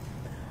folks.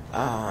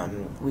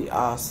 We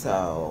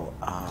also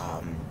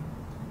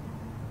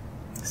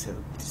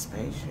civic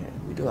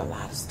participation. We do a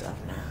lot of stuff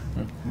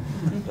now.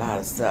 A lot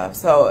of stuff.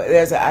 So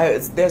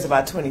there's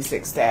about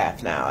 26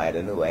 staff now at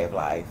A New Way of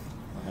Life.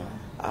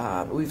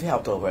 We've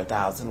helped over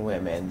 1,000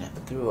 women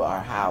through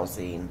our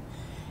housing,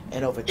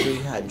 and over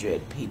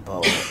 300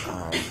 people,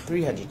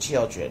 300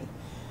 children,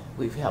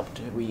 we've helped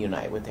to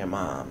reunite with their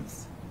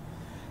moms.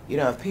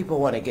 If people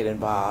want to get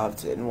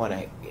involved and want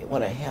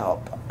to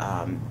help,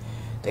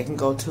 they can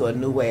go to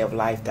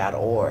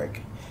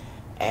anewwayoflife.org,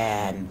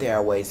 and there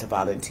are ways to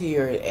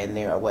volunteer, and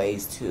there are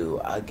ways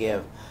to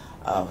give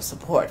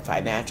support,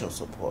 financial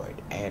support,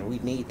 and we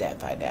need that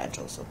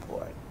financial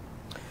support.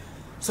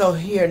 So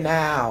here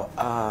now,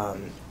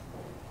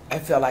 I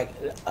feel like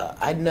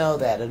I know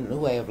that A New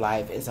Way of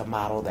Life is a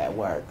model that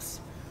works,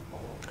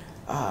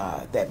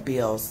 that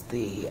builds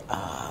the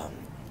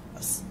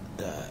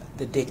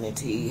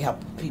dignity,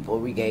 help people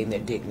regain their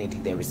dignity,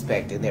 their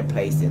respect, and their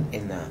place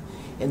in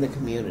the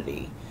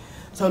community.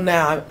 So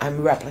now I'm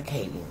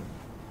replicating.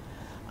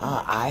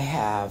 I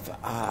have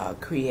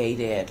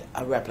created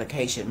a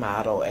replication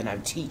model, and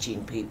I'm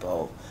teaching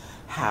people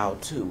how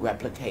to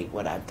replicate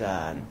what I've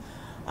done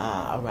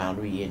around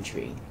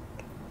reentry.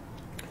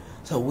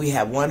 So we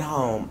have one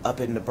home up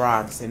in the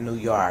Bronx in New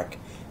York.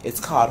 It's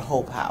called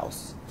Hope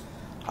House.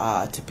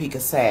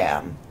 Topeka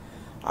Sam.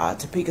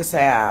 Topeka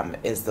Sam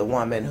is the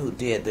woman who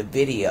did the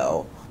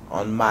video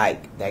on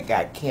Mike that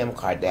got Kim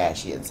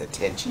Kardashian's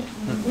attention.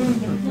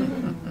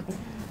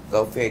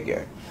 Go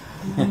figure.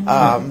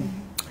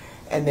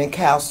 And then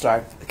Cal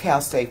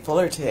State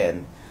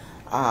Fullerton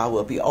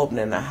will be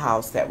opening a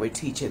house that we're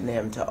teaching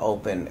them to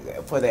open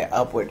for their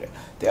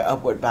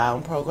Upward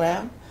Bound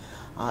program.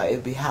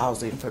 It'll be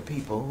housing for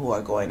people who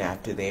are going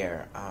after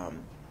their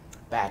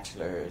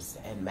bachelor's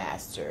and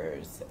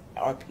master's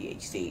or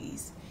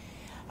PhDs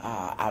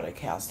out at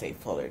Cal State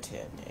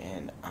Fullerton.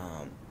 And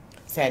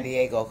San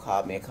Diego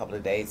called me a couple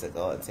of days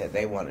ago and said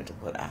they wanted to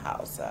put a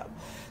house up.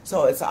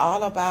 So it's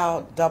all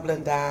about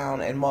doubling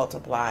down and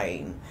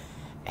multiplying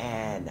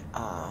and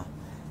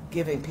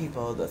giving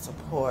people the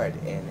support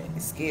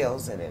and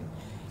skills and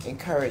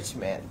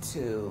encouragement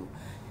to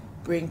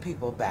bring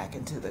people back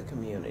into the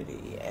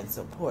community and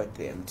support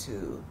them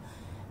to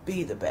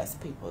be the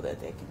best people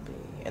that they can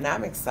be. And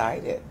I'm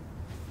excited.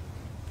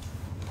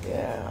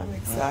 Yeah, I'm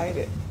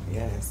excited.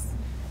 Yes.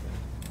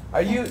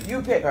 Are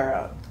you pick her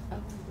up?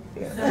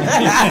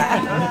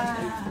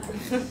 Yeah.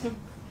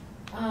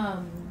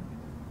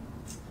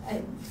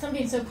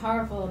 Something so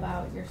powerful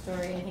about your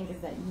story, I think, is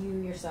that you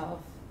yourself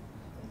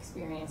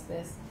experienced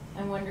this.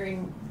 I'm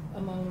wondering,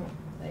 among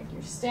like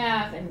your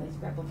staff and these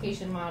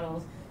replication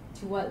models,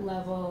 to what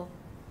level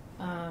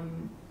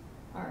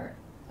are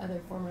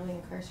other formerly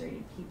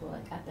incarcerated people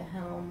like at the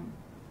helm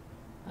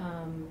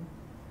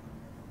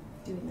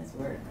doing this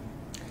work?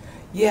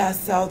 Yeah,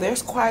 so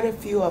there's quite a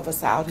few of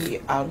us out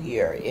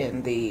here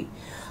in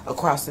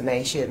across the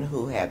nation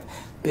who have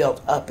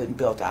built up and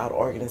built out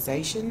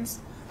organizations,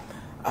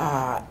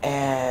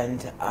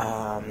 and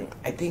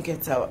I think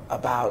it's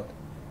about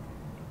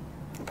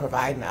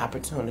providing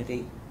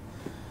opportunity.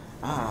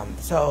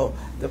 So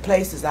the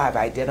places I've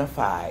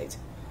identified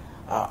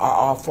are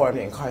all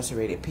formerly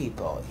incarcerated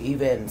people.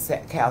 Even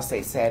Cal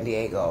State San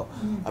Diego,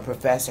 a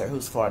professor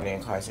who's formerly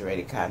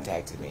incarcerated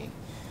contacted me.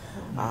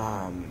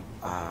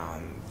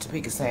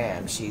 Topeka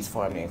Sam, she's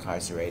formerly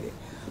incarcerated.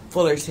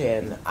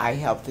 Fullerton, I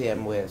helped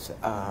them with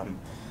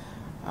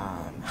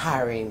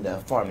hiring the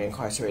formerly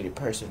incarcerated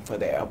person for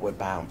their Upward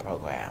Bound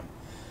program.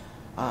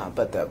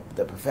 But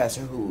the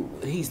professor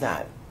he's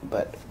not,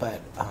 but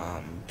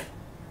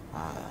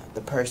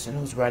the person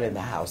who's running the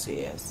house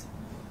is.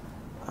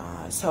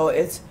 So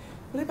it's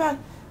really about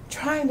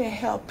trying to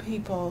help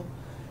people,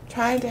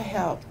 trying to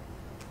help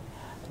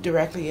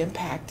directly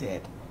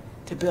impacted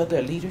to build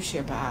their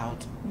leadership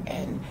out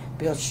and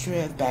build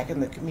strength back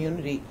in the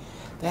community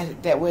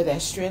that where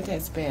that strength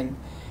has been,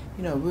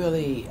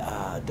 really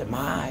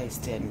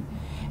demised and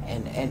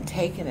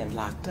taken and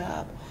locked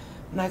up.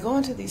 When I go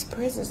into these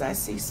prisons, I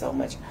see so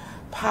much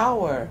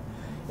power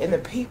in the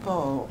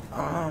people,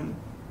 and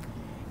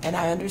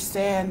I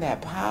understand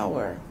that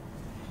power,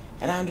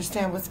 and I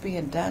understand what's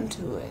being done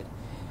to it.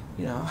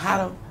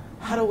 How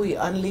do we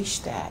unleash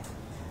that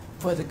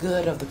for the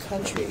good of the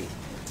country,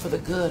 for the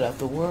good of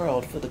the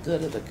world, for the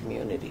good of the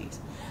communities?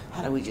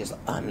 How do we just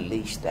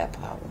unleash that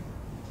power?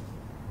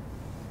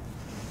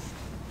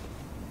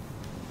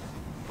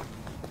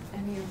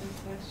 Any other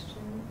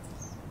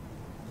questions?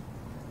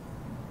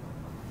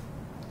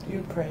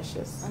 You're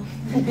precious.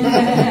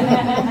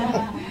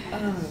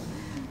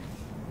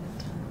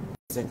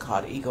 It's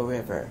called Eagle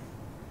River.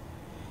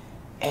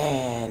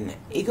 And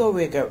Eagle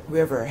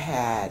River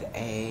had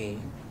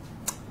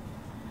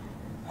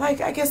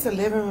I guess the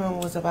living room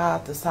was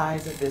about the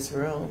size of this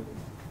room.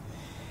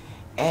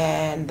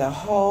 And the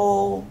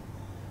whole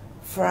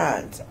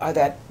front, or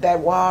that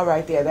wall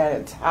right there, that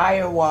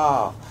entire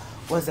wall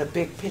was a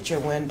big picture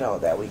window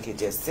that we could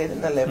just sit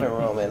in the living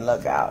room and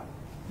look out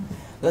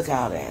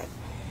at.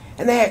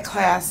 And they had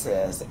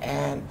classes,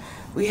 and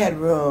we had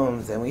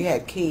rooms, and we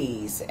had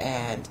keys,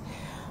 and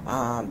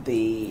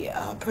the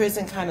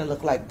prison kind of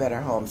looked like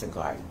Better Homes and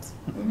Gardens.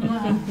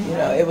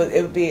 It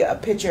would be a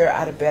picture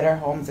out of Better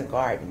Homes and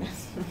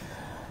Gardens.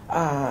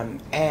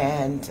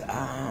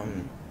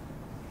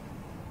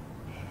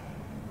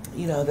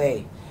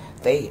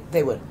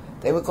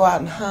 They would go out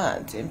and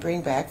hunt and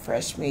bring back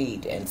fresh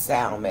meat and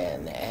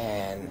salmon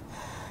and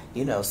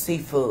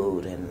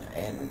seafood and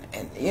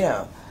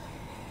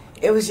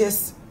it was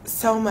just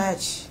so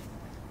much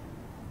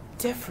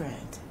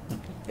different.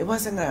 It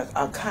wasn't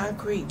a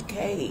concrete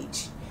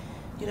cage.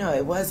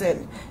 It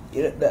wasn't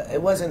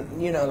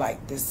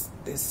like this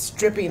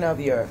stripping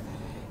of your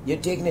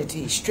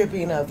dignity,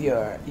 stripping of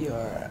your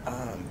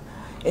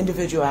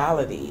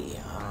individuality.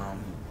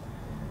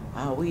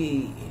 And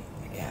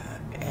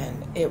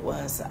it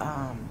was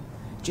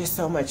just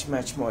so much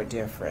more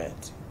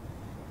different.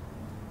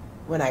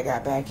 When I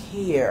got back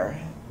here,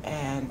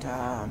 and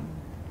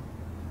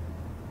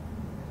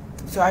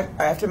so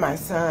after my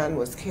son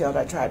was killed,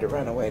 I tried to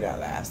run away to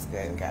Alaska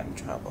and got in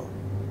trouble.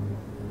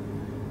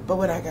 But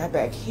when I got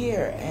back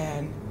here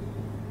and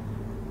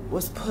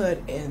was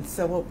put in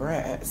civil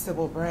brand,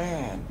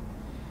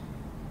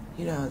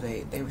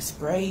 they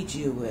sprayed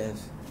you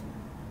with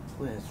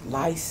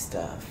lice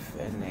stuff,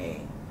 and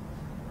they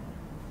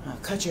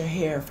cut your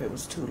hair if it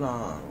was too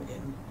long,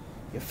 and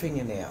your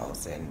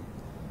fingernails, and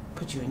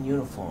put you in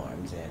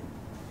uniforms, and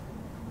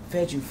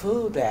fed you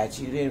food that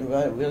you didn't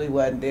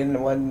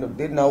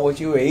know what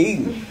you were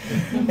eating.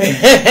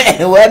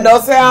 It wasn't no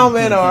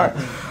salmon or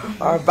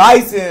or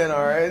bison,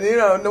 or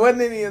there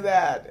wasn't any of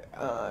that.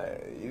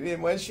 You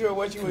weren't sure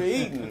what you were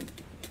eating,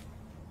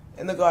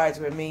 and the guards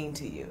were mean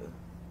to you,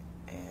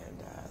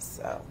 and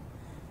so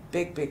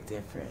big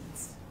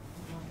difference.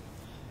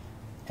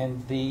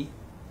 And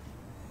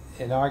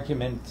an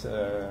argument,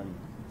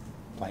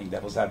 playing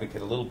devil's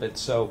advocate a little bit,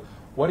 so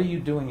what are you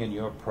doing in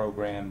your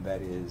program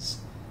that is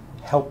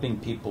helping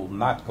people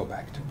not go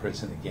back to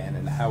prison again,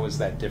 and how is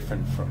that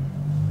different from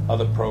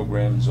other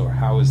programs, or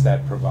how is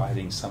that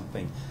providing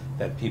something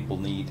that people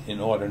need in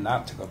order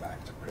not to go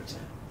back to prison?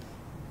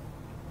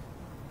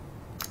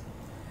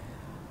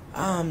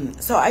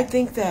 So I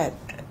think that,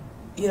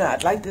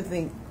 I'd like to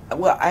think,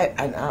 well,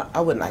 I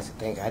wouldn't like to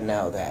think, I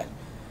know that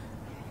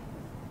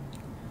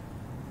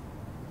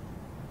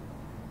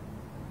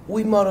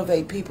we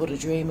motivate people to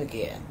dream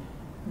again.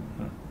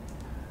 Mm-hmm.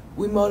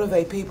 We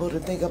motivate people to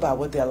think about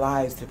what their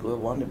lives would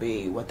want to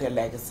be, what their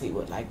legacy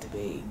would like to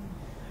be.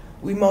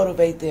 We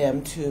motivate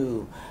them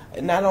to,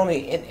 not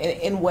only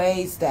in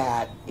ways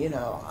that, if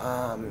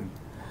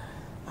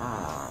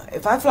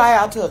I fly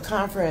out to a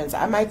conference,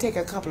 I might take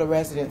a couple of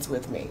residents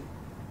with me.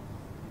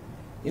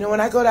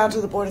 When I go down to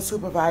the Board of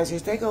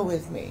Supervisors, they go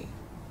with me.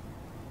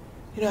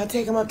 I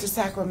take them up to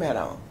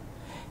Sacramento,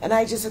 and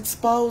I just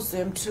expose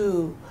them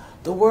to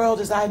the world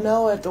as I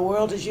know it, the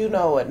world as you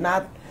know it,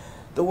 not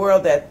the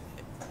world that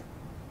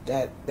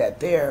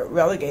they're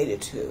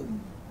relegated to.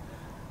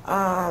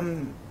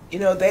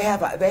 They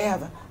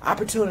have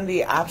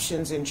opportunity,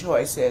 options, and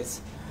choices.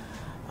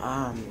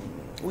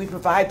 We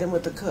provide them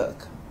with a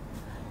cook.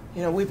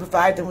 We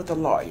provide them with a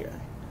lawyer.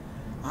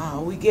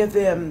 We give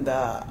them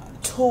the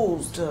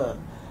tools to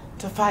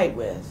fight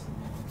with.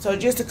 So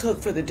just to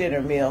cook for the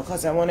dinner meal,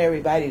 because I want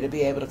everybody to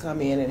be able to come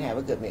in and have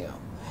a good meal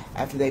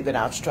after they've been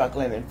out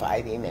struggling and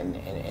fighting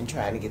and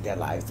trying to get their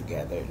lives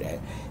together,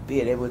 be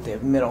it with their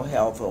mental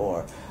health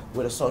or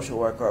with a social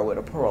worker or with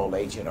a parole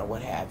agent or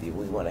what have you.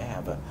 We want to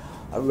have a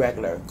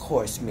regular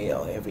course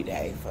meal every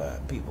day for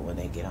people when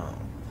they get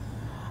home.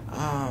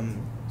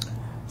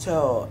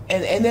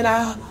 And then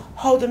I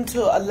hold them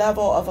to a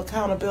level of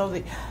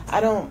accountability. I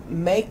don't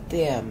make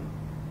them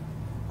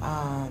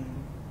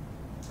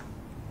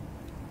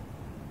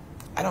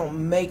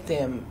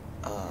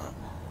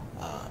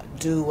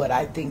do what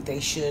I think they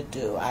should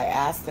do. I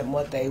ask them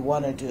what they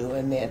want to do,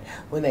 and then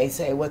when they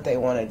say what they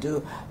want to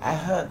do,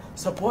 I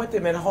support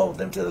them and hold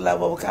them to the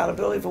level of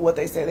accountability for what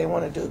they say they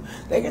want to do.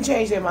 They can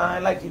change their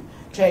mind, like you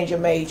change your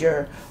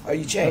major or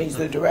you change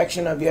the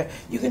direction of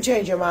you can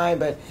change your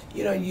mind, but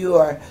you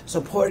are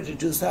supported to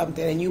do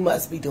something, and you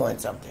must be doing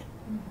something.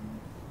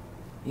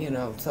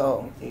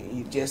 So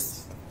you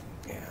just,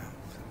 yeah.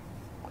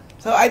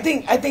 So I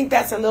think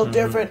that's a little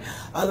different.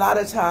 A lot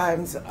of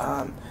times,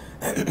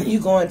 you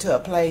go into a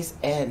place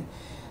and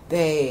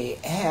they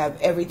have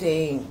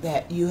everything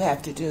that you have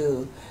to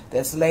do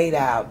that's laid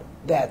out,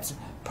 that's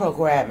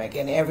programmatic,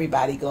 and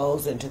everybody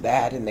goes into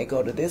that, and they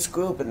go to this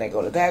group and they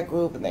go to that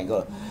group and they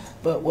go,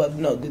 but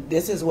no,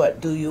 this is what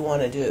do you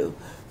want to do.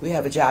 We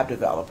have a job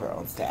developer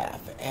on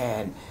staff,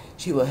 and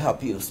she will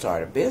help you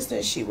start a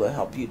business. She will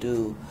help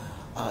you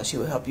she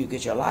will help you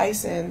get your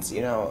license.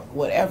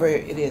 Whatever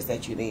it is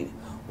that you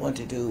want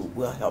to do,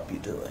 we'll help you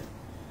do it.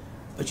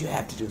 But you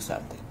have to do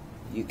something.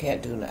 You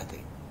can't do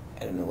nothing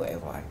in the way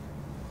of life.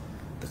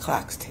 The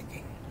clock's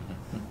ticking.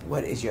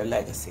 What is your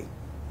legacy?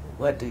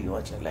 What do you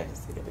want your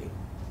legacy to be?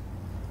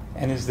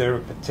 And is there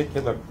a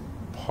particular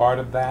part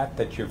of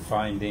that you're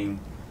finding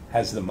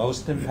has the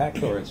most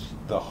impact, or is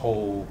the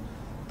whole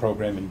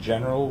program in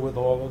general with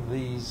all of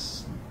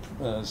these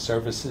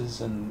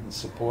services and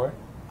support?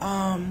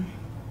 I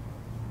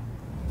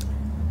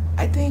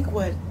think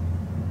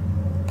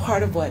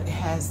part of what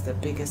has the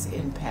biggest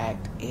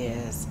impact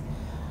is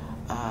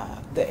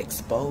the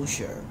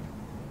exposure,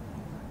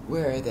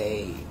 where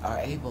they are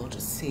able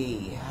to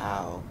see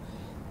how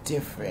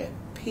different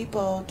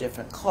people,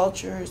 different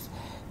cultures,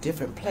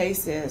 different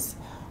places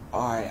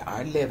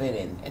are living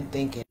and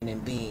thinking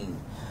and being.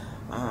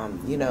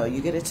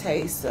 You get a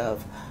taste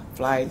of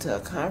flying to a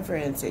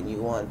conference and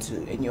you're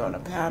on a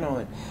panel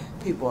and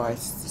people are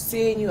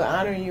seeing you,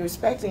 honoring you,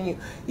 respecting you.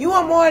 You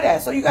want more of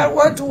that, so you got to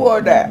work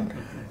toward that.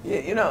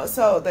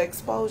 So the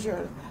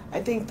exposure,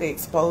 I think the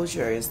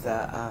exposure is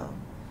the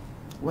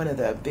one of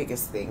the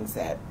biggest things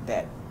that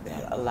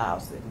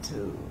allows them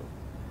to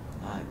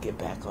get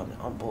back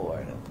on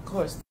board. Of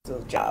course, the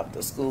job,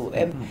 the school,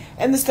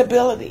 and the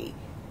stability,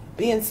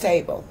 being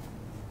stable.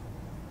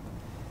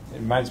 It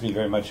reminds me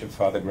very much of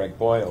Father Greg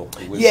Boyle,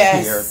 who was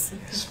here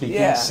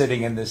speaking,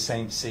 sitting in the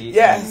same seat.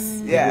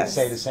 Yes, He would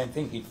say the same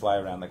thing. He'd fly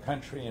around the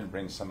country and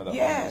bring some of the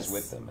homeless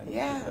with him and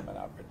give them an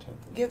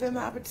opportunity. Give them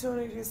an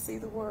opportunity to see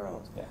the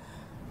world. Yeah.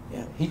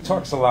 Yeah. He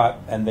talks a lot,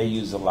 and they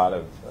use a lot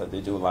of, they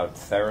do a lot of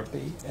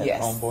therapy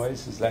at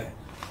Homeboys. Is that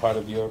part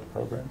of your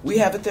program? We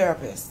have a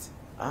therapist.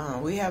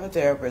 We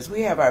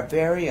have our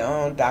very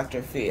own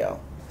Dr. Phil.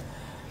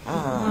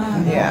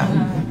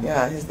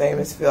 His name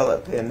is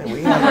Philip, and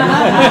we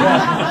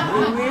have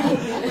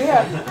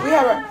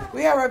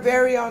we have our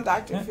very own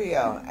Dr.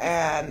 Phil,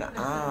 and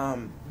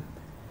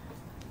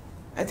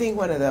I think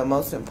one of the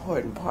most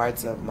important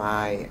parts of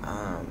my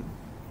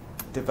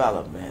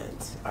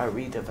development or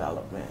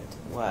redevelopment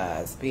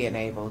was being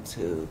able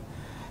to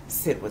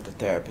sit with the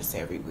therapist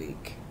every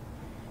week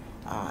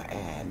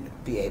and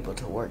be able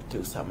to work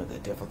through some of the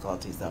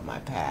difficulties of my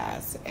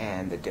past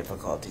and the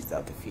difficulties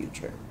of the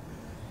future.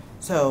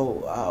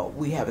 So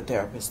we have a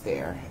therapist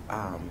there,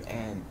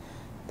 and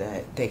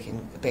that they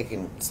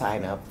can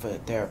sign up for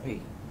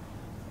therapy.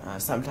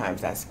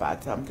 Sometimes I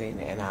spot something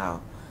and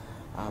I'll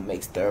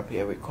make therapy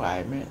a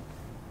requirement.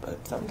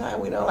 But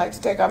sometimes we don't like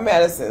to take our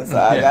medicine, so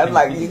I got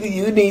like,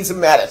 you need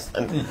some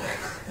medicine.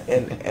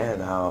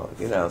 And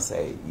I'll,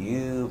 say,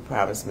 you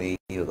promise me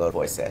you'll go to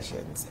 4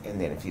 sessions, and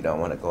then if you don't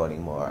want to go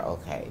anymore,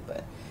 okay,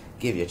 but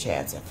give you a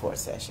chance at 4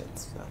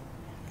 sessions. So.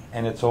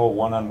 And it's all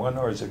one-on-one,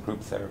 or is it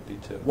group therapy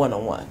too?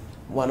 One-on-one.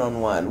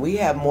 One-on-one. We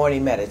have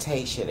morning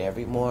meditation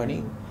every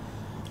morning,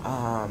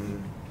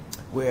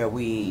 where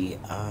we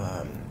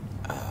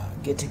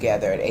get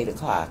together at 8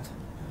 o'clock.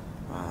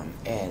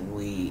 And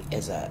we,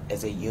 as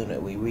a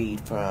unit, we read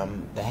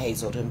from the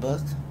Hazelden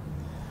book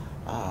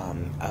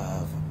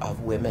of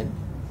women,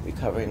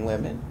 recovering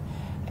women,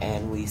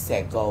 and we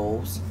set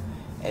goals,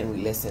 and we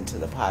listen to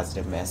the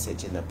positive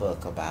message in the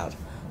book about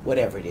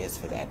whatever it is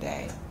for that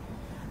day.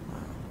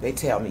 They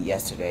tell me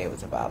yesterday it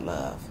was about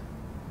love.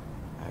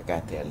 I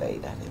got there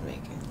late, I didn't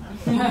make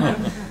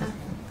it.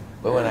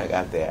 But when I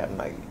got there, I'm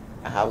like,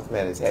 how was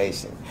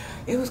meditation?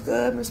 It was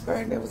good, Miss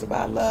Burton, it was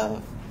about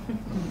love.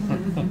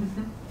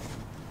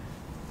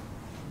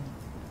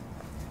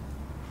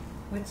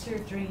 What's your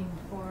dream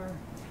for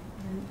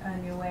a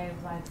new way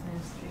of life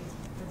ministry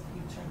for the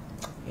future?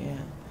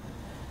 Yeah.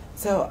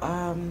 So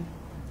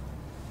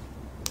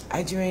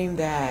I dream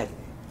that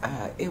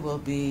it will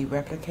be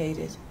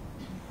replicated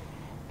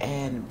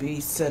and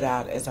be stood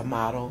out as a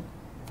model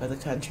for the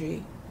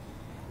country,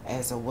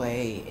 as a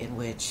way in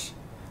which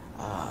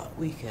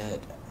we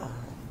could,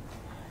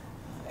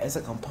 as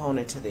a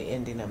component to the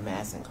ending of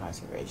mass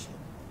incarceration.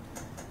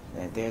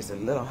 That there's a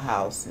little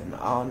house in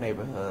all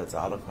neighborhoods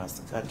all across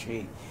the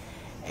country,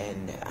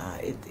 and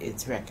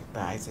it's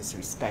recognized, it's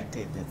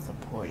respected, and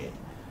supported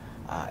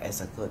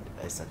as a good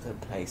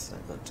place and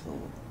a good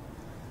tool.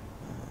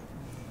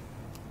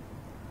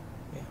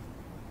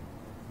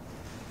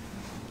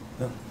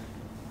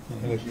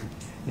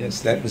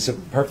 Yes, that was a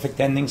perfect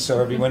ending. So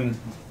everyone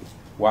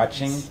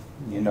watching,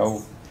 you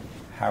know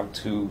how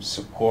to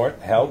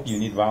support, help. You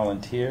need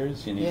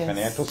volunteers, you need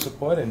financial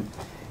support, and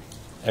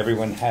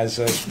everyone has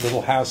a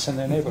little house in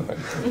their neighborhood.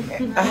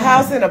 A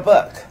house and a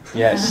book.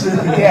 Yes.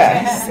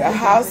 Yes, a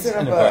house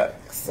and a book.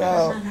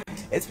 So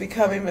it's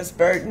becoming Miss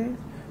Burton,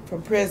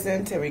 from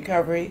prison to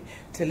recovery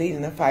to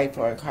leading the fight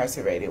for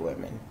incarcerated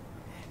women.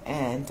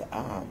 And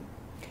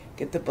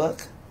get the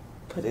book,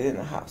 put it in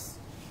the house.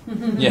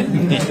 Yeah,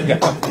 there you go.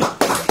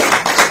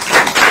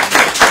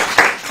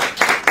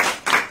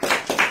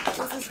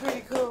 This is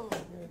pretty cool.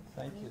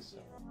 Thank you so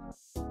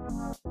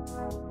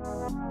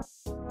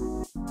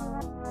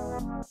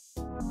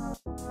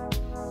much.